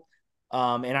them both,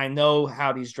 and I know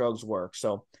how these drugs work.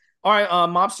 So, all right,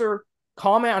 Mobster,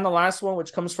 comment on the last one,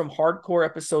 which comes from Hardcore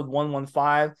episode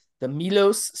 115, the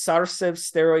Milos Sarcev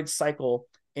steroid cycle,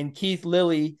 and Keith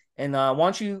Lilly. And why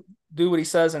don't you do what he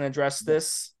says and address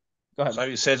this? Go ahead. So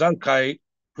he says, okay,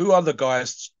 who are the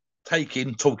guys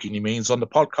talking, he means, on the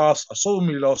podcast? I saw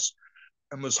Milos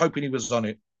and was hoping he was on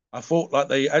it. I thought like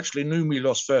they actually knew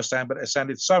Milos firsthand, but it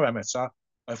sounded so amateur.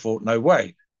 I thought, no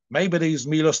way. Maybe these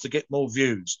Milos to get more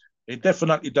views. They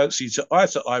definitely don't see eye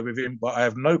to eye with him, but I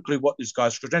have no clue what this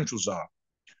guy's credentials are.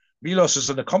 Milos is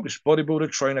an accomplished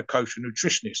bodybuilder, trainer, coach, and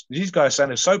nutritionist. These guys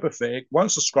sounded so pathetic.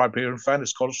 Once subscribed here and found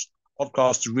this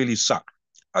podcast to really suck.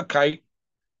 Okay,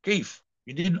 Keith,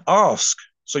 you didn't ask,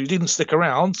 so you didn't stick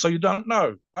around, so you don't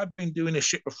know. I've been doing this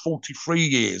shit for 43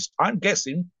 years. I'm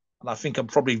guessing, and I think I'm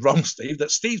probably wrong, Steve,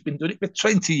 that Steve's been doing it for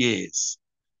 20 years.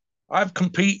 I've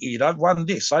competed, I've won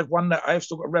this, I've won that, I've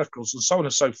still got records, and so on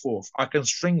and so forth. I can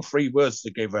string 3 words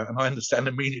together, and I understand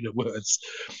the meaning of words,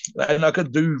 and I can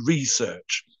do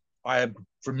research. I am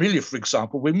familiar, for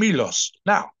example, with Milos.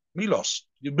 Now, Milos,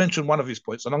 you mentioned one of his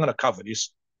points, and I'm going to cover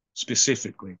this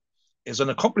specifically, is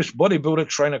an accomplished bodybuilder,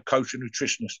 trainer, coach, and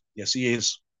nutritionist. Yes, he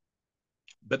is.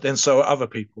 But then so are other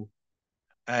people.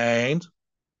 And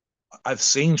I've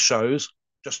seen shows.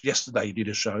 Just yesterday he did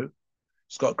a show.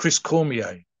 It's got Chris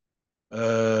Cormier, 2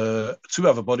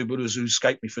 other bodybuilders who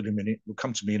escaped me for the minute, will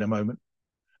come to me in a moment.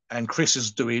 And Chris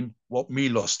is doing what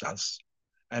Milos does.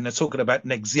 And they're talking about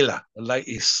Nexzilla, the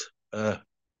latest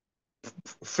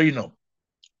phenom.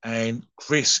 And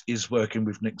Chris is working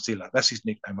with Nexzilla. That's his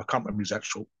nickname. I can't remember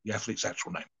the athlete's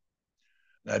actual name.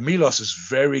 Now, Milos is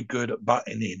very good at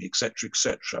butting in, etc.,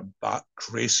 etc. But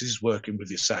Chris is working with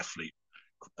this athlete.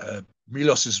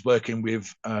 Milos is working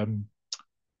with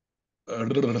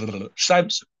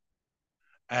Samson.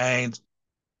 And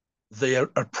their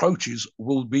approaches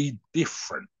will be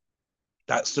different.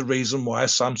 That's the reason why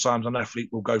sometimes an athlete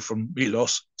will go from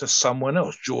Milos to someone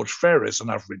else. George Ferrer is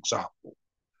another example.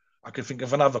 I can think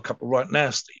of another couple right now,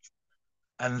 Steve.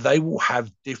 And they will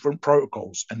have different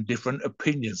protocols and different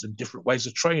opinions and different ways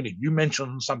of training. You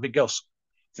mentioned something else.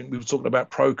 I think we were talking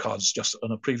about pro cards just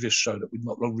on a previous show that we've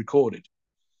not long recorded.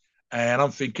 And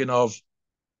I'm thinking of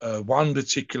one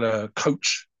particular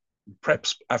coach who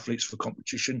preps athletes for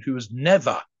competition who has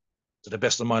never, to the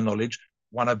best of my knowledge,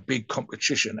 won a big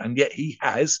competition. And yet he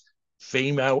has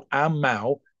female and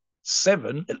male,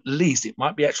 7 at least, it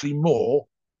might be actually more,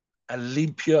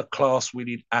 Olympia class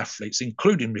winning athletes,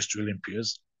 including Mr.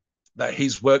 Olympias, that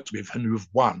he's worked with and who have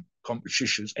won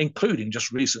competitions, including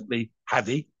just recently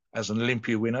Hadi as an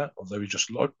Olympia winner, although he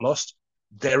just lost,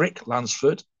 Derek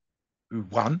Lunsford, who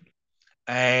won,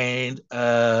 and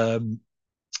the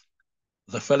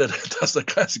fella that does the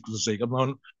classic physique.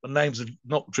 The names are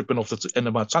not tripping off the end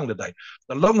of my tongue today.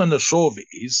 The long and the short of it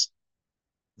is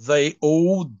they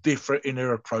all differ in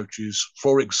their approaches.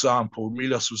 For example,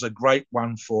 Milos was a great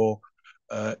one for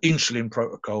insulin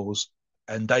protocols,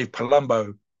 and Dave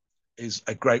Palumbo is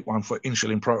a great one for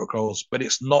insulin protocols, but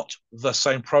it's not the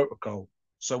same protocol.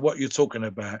 So what you're talking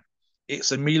about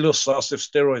It's a Milos Sarcev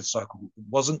steroid cycle. It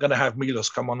wasn't going to have Milos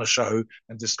come on the show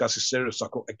and discuss his steroid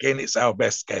cycle. Again, it's our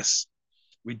best guess.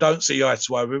 We don't see eye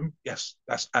to eye with him. Yes,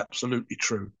 that's absolutely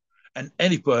true. And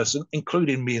any person,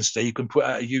 including me and Steve, can put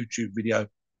out a YouTube video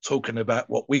talking about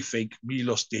what we think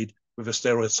Milos did with a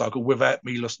steroid cycle without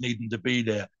Milos needing to be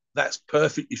there. That's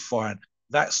perfectly fine.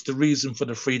 That's the reason for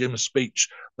the freedom of speech.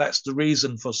 That's the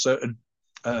reason for certain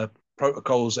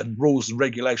protocols and rules and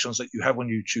regulations that you have on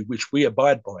YouTube, which we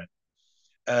abide by.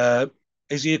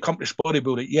 Is he an accomplished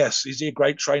bodybuilder? Yes. Is he a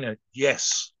great trainer?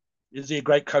 Yes. Is he a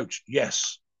great coach?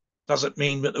 Yes. Doesn't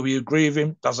mean that we agree with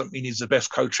him. Doesn't mean he's the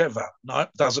best coach ever. No,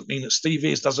 doesn't mean that Steve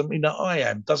is. Doesn't mean that I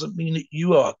am. Doesn't mean that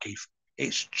you are, Keith.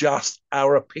 It's just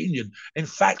our opinion. In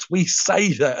fact, we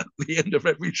say that at the end of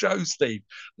every show, Steve.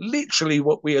 Literally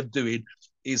what we are doing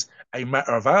is a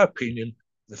matter of our opinion,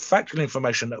 the factual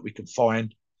information that we can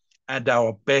find, and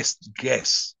our best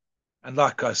guess. And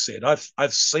like I said,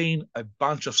 I've seen a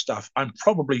bunch of stuff. I'm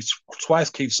probably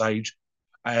twice Keith's age,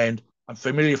 and I'm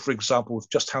familiar, for example, with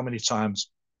just how many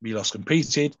times Milos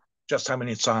competed, just how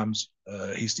many times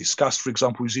he's discussed, for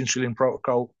example, his insulin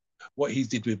protocol, what he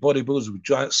did with bodybuilders, with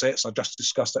giant sets. I just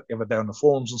discussed that the other day on the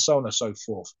forums and so on and so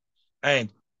forth.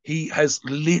 And he has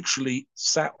literally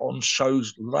sat on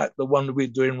shows like the one that we're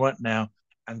doing right now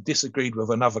and disagreed with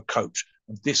another coach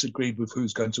and disagreed with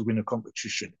who's going to win a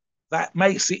competition. That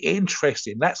makes it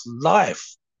interesting. That's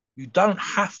life. You don't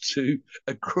have to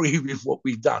agree with what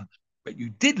we've done, but you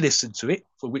did listen to it,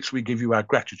 for which we give you our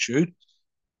gratitude.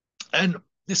 And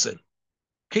listen,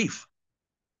 Keith,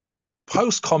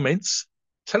 post comments,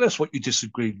 tell us what you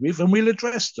disagreed with, and we'll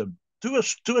address them. Do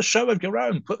a show of your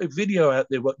own. Put a video out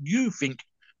there what you think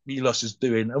Milos is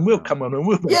doing, and we'll come on and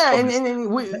we'll make comments.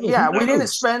 We didn't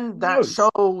spend that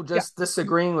show just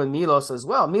disagreeing with Milos as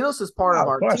well. Milos is part of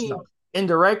our team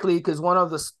indirectly because one of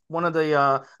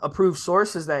the approved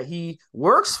sources that he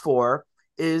works for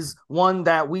is one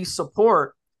that we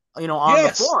support, on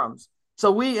the forums.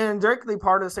 So we indirectly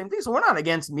part of the same thing. So we're not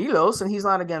against Milos, and he's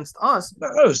not against us. No,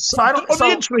 on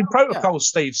the insulin protocol,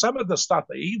 Steve, some of the stuff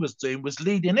that he was doing was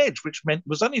leading edge, which meant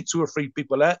there was only 2 or 3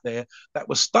 people out there that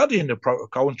were studying the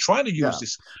protocol and trying to use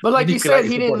this. But like you said,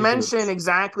 he didn't mention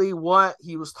exactly what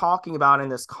he was talking about in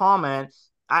this comment.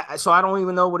 So I don't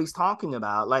even know what he's talking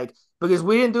about. Because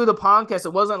we didn't do the podcast.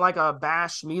 It wasn't like a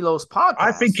bash Milos podcast.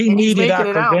 I think he needed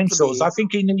our credentials. I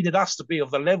think he needed us to be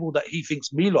of the level that he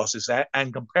thinks Milos is at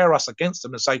and compare us against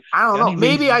him and say, I don't know.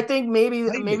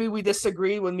 Maybe we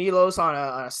disagree with Milos on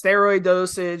a steroid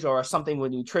dosage or something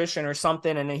with nutrition or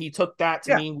something. And then he took that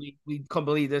to mean we couldn't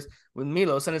believe this with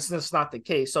Milos. And it's just not the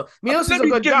case. So Milos is a good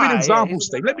guy. Let me give you an example,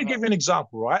 Steve. Let me give you an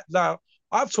example, right? Now,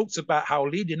 I've talked about how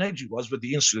leading edge he was with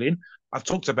the insulin. I've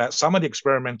talked about some of the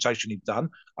experimentation he'd done.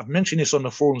 I've mentioned this on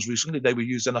the forums recently. They were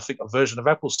using, I think, a version of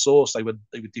applesauce. They would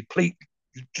deplete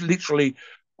literally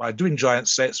by doing giant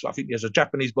sets. I think there's a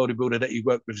Japanese bodybuilder that he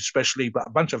worked with especially, but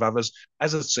a bunch of others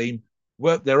as a team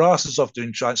worked their asses off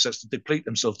doing giant sets to deplete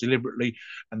themselves deliberately,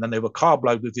 and then they were carb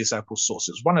loaded with this applesauce.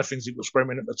 It's one of the things he was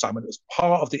experimenting at the time, and it was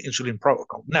part of the insulin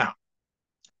protocol. Now,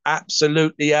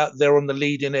 absolutely out there on the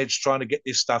leading edge trying to get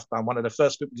this stuff done. One of the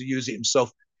first people to use it himself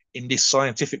in this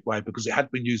scientific way because it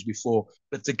had been used before,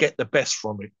 but to get the best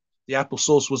from it. The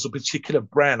applesauce was a particular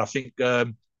brand. I think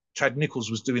Chad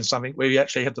Nichols was doing something where he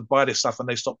actually had to buy this stuff and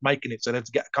they stopped making it. So they had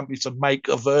to get a company to make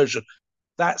a version.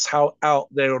 That's how out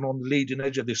there and on the leading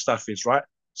edge of this stuff is, right?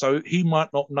 So he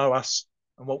might not know us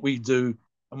and what we do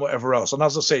and whatever else. And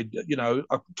as I said,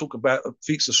 I could talk about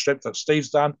feats of strength that Steve's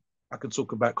done. I can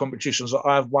talk about competitions that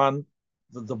I've won,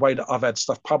 the way that I've had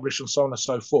stuff published and so on and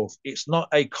so forth. It's not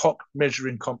a cock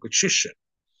measuring competition.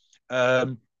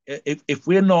 If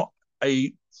we're not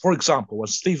for example, and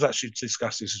Steve actually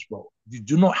discussed this as well, you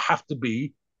do not have to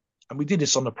be, and we did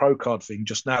this on the pro card thing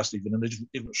just now, Stephen, and the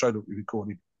different show that we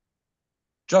recorded.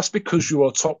 Just because you are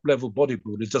a top level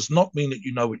bodybuilder does not mean that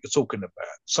you know what you're talking about.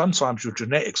 Sometimes your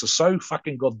genetics are so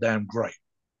fucking goddamn great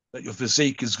that your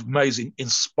physique is amazing in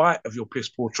spite of your piss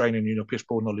poor training and your piss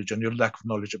poor knowledge and your lack of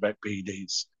knowledge about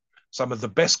PEDs. Some of the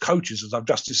best coaches, as I've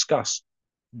just discussed,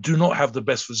 do not have the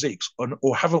best physiques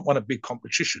or haven't won a big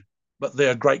competition, but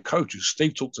they're great coaches.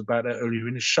 Steve talked about that earlier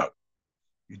in his show.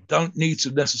 You don't need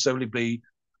to necessarily be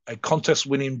a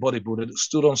contest-winning bodybuilder that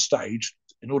stood on stage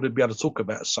in order to be able to talk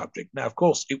about a subject. Now, of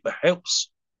course, it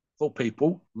helps for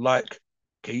people like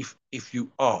Keith if you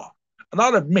are. And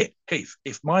I'll admit, Keith,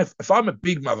 if I'm a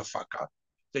big motherfucker,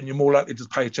 then you're more likely to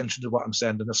pay attention to what I'm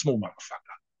saying than a small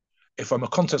motherfucker. If I'm a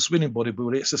contest-winning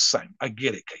bodybuilder, it's the same. I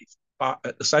get it, Keith. But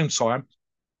at the same time,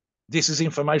 this is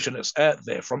information that's out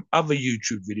there from other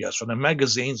YouTube videos, from the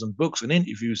magazines and books and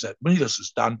interviews that Milos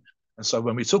has done And so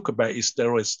when we talk about his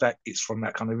steroid stack, it's from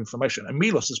that kind of information. And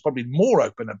Milos is probably more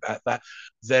open about that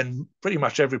than pretty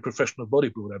much every professional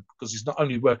bodybuilder, because he's not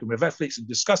only working with athletes and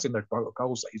discussing those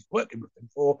protocols that he's working with them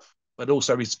for, but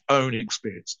also his own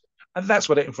experience. And that's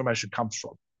where that information comes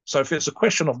from. So if it's a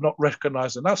question of not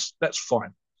recognizing us, that's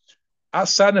fine.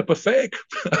 Us sounding pathetic,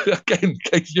 again,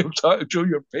 you're entitled to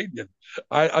your opinion.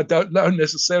 I don't know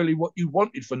necessarily what you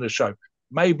wanted from the show.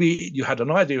 Maybe you had an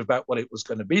idea about what it was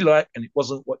going to be like, and it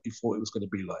wasn't what you thought it was going to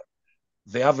be like.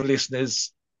 The other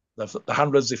listeners, the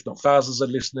hundreds, if not thousands of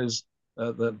listeners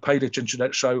that paid attention to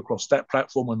that show across that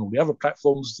platform and all the other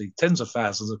platforms, the tens of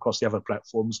thousands across the other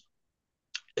platforms,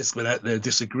 it's been out there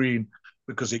disagreeing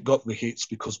because it got the hits,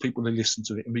 because people have listened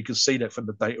to it, and we can see that from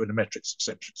the data and the metrics,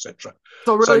 etc., etc.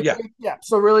 So really, quick, yeah.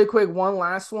 So really quick, one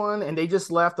last one, and they just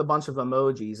left a bunch of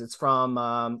emojis. It's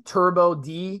from Turbo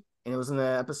D, and it was in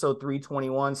the episode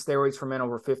 321, steroids for men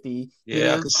over 50.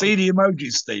 Yeah, I can see the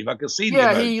emojis, Steve. I can see the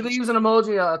Yeah, emojis. he leaves an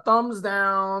emoji, a thumbs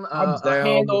down, a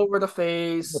hand over the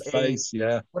face,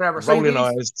 yeah, whatever. Rolling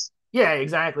eyes. Yeah,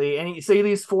 exactly. And he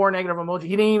leaves 4 negative emoji.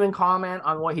 He didn't even comment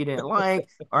on what he didn't like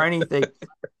or anything.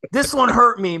 This one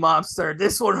hurt me, Mobster.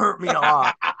 This one hurt me a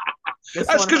lot.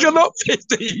 That's because you're not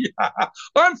 50.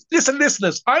 Listen,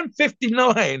 listeners, I'm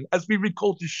 59 as we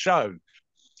record this show.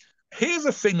 Here's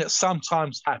a thing that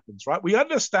sometimes happens, right? We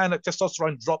understand that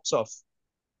testosterone drops off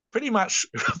pretty much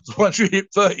once you hit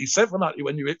 30, 70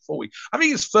 when you hit 40. I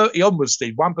think it's 30 onwards,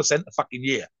 Steve, 1% a fucking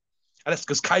year. And that's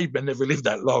because cavemen never lived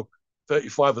that long.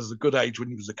 35 was a good age when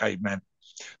he was a caveman.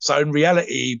 So in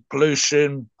reality,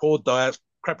 pollution, poor diet,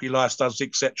 crappy lifestyles,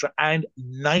 etc., and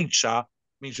nature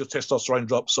means your testosterone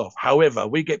drops off. However,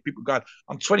 we get people going,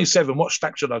 I'm 27, what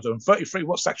stack should I do? I'm 33,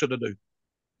 what stack should I do?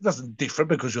 It doesn't differ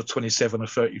because you're 27 or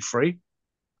 33.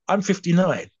 I'm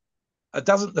 59.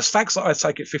 The stacks that I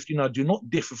take at 59 do not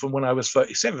differ from when I was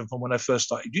 37, from when I first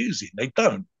started using. They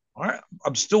don't. All right?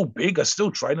 I'm still big. I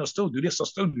still train. I still do this. I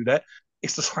still do that.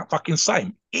 It's the fucking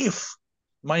same. If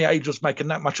my age was making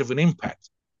that much of an impact,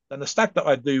 then the stack that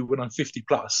I do when I'm 50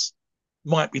 plus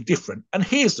might be different. And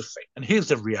here's the thing, and here's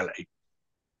the reality.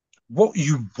 What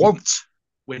you want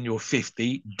when you're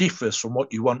 50 differs from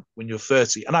what you want when you're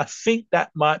 30. And I think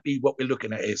that might be what we're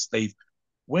looking at here, Steve.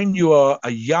 When you are a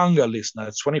younger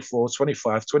listener, 24,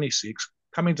 25, 26,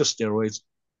 coming to steroids,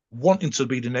 wanting to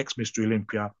be the next Mr.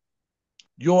 Olympia,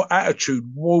 your attitude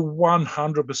will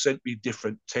 100% be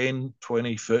different 10,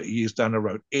 20, 30 years down the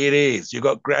road. It is. You've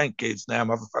got grandkids now,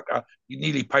 motherfucker. You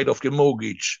nearly paid off your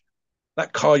mortgage.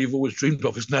 That car you've always dreamed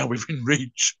of is now within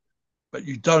reach. But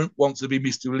you don't want to be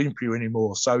Mr. Olympia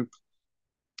anymore. So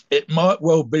it might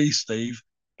well be, Steve,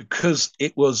 because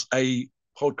it was a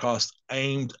podcast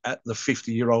aimed at the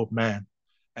 50-year-old man.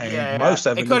 And most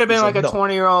of it could have been like a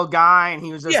 20-year-old guy, and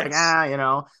he was just like,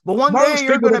 But one day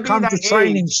you're going to be that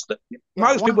training.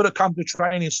 Most people that come to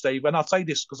training, Steve, and I'll say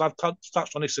this because I've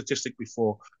touched on this statistic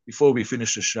before we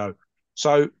finish the show.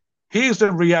 So here's the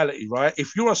reality, right?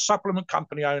 If you're a supplement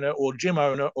company owner or gym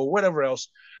owner or whatever else,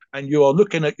 and you are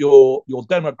looking at your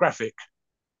demographic,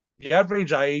 the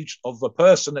average age of the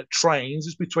person that trains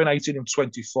is between 18 and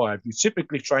 25. You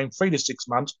typically train 3 to 6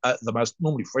 months at the most,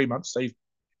 normally 3 months, Steve.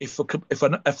 If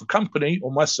a company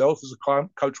or myself as a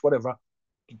client, coach, whatever,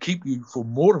 can keep you for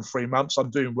more than 3 months, I'm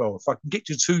doing well. If I can get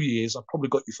you 2 years, I've probably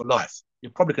got you for life.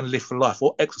 You're probably going to live for life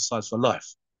or exercise for life,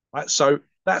 right? So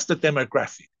that's the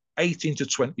demographic, 18 to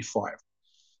 25.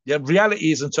 The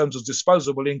reality is, in terms of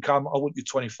disposable income, I want you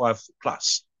 25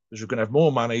 plus because you're going to have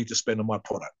more money to spend on my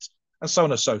product, and so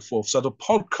on and so forth. So the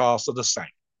podcasts are the same.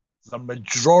 The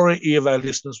majority of our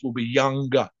listeners will be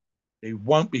younger. They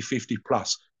won't be 50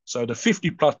 plus. So the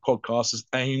 50 plus podcast is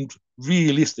aimed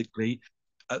realistically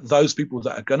at those people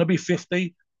that are going to be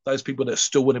 50, those people that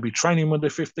still want to be training when they're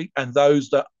 50, and those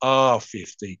that are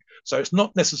 50. So it's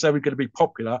not necessarily going to be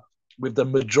popular with the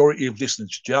majority of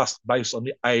listeners just based on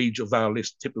the age of our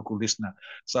typical listener.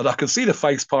 So I can see the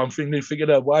face palm thing and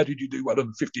figure out, why did you do one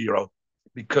on the 50-year-old?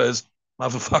 Because,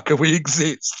 motherfucker, we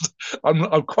exist.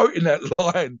 I'm quoting that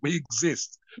line. We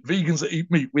exist. Vegans that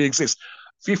eat meat, we exist.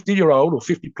 50-year-old or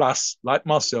 50 plus, like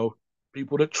myself,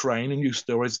 people that train and use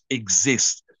steroids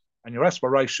exist. And your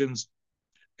aspirations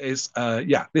is,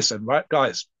 listen, right,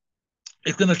 guys,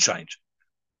 it's going to change.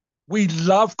 We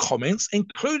love comments,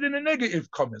 including the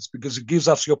negative comments, because it gives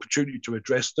us the opportunity to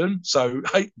address them. So,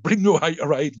 hey, bring your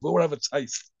haterade, we'll have a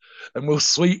taste, and we'll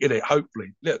sweeten it,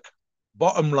 hopefully. Look,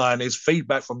 bottom line is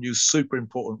feedback from you is super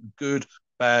important, good,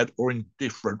 bad, or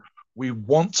indifferent. We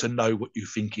want to know what you're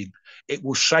thinking. It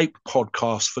will shape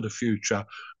podcasts for the future.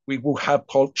 We will have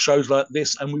shows like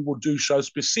this, and we will do shows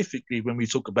specifically when we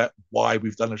talk about why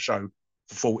we've done a show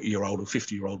for 40-year-old or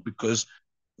 50-year-old, because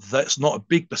that's not a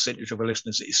big percentage of our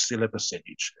listeners. It is still a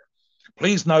percentage.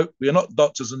 Please note, we are not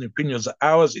doctors and opinions are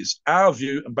ours. It's our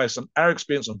view and based on our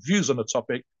experience and views on the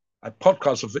topic. A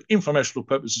podcast for informational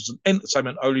purposes and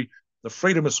entertainment only. The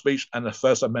freedom of speech and the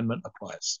First Amendment applies.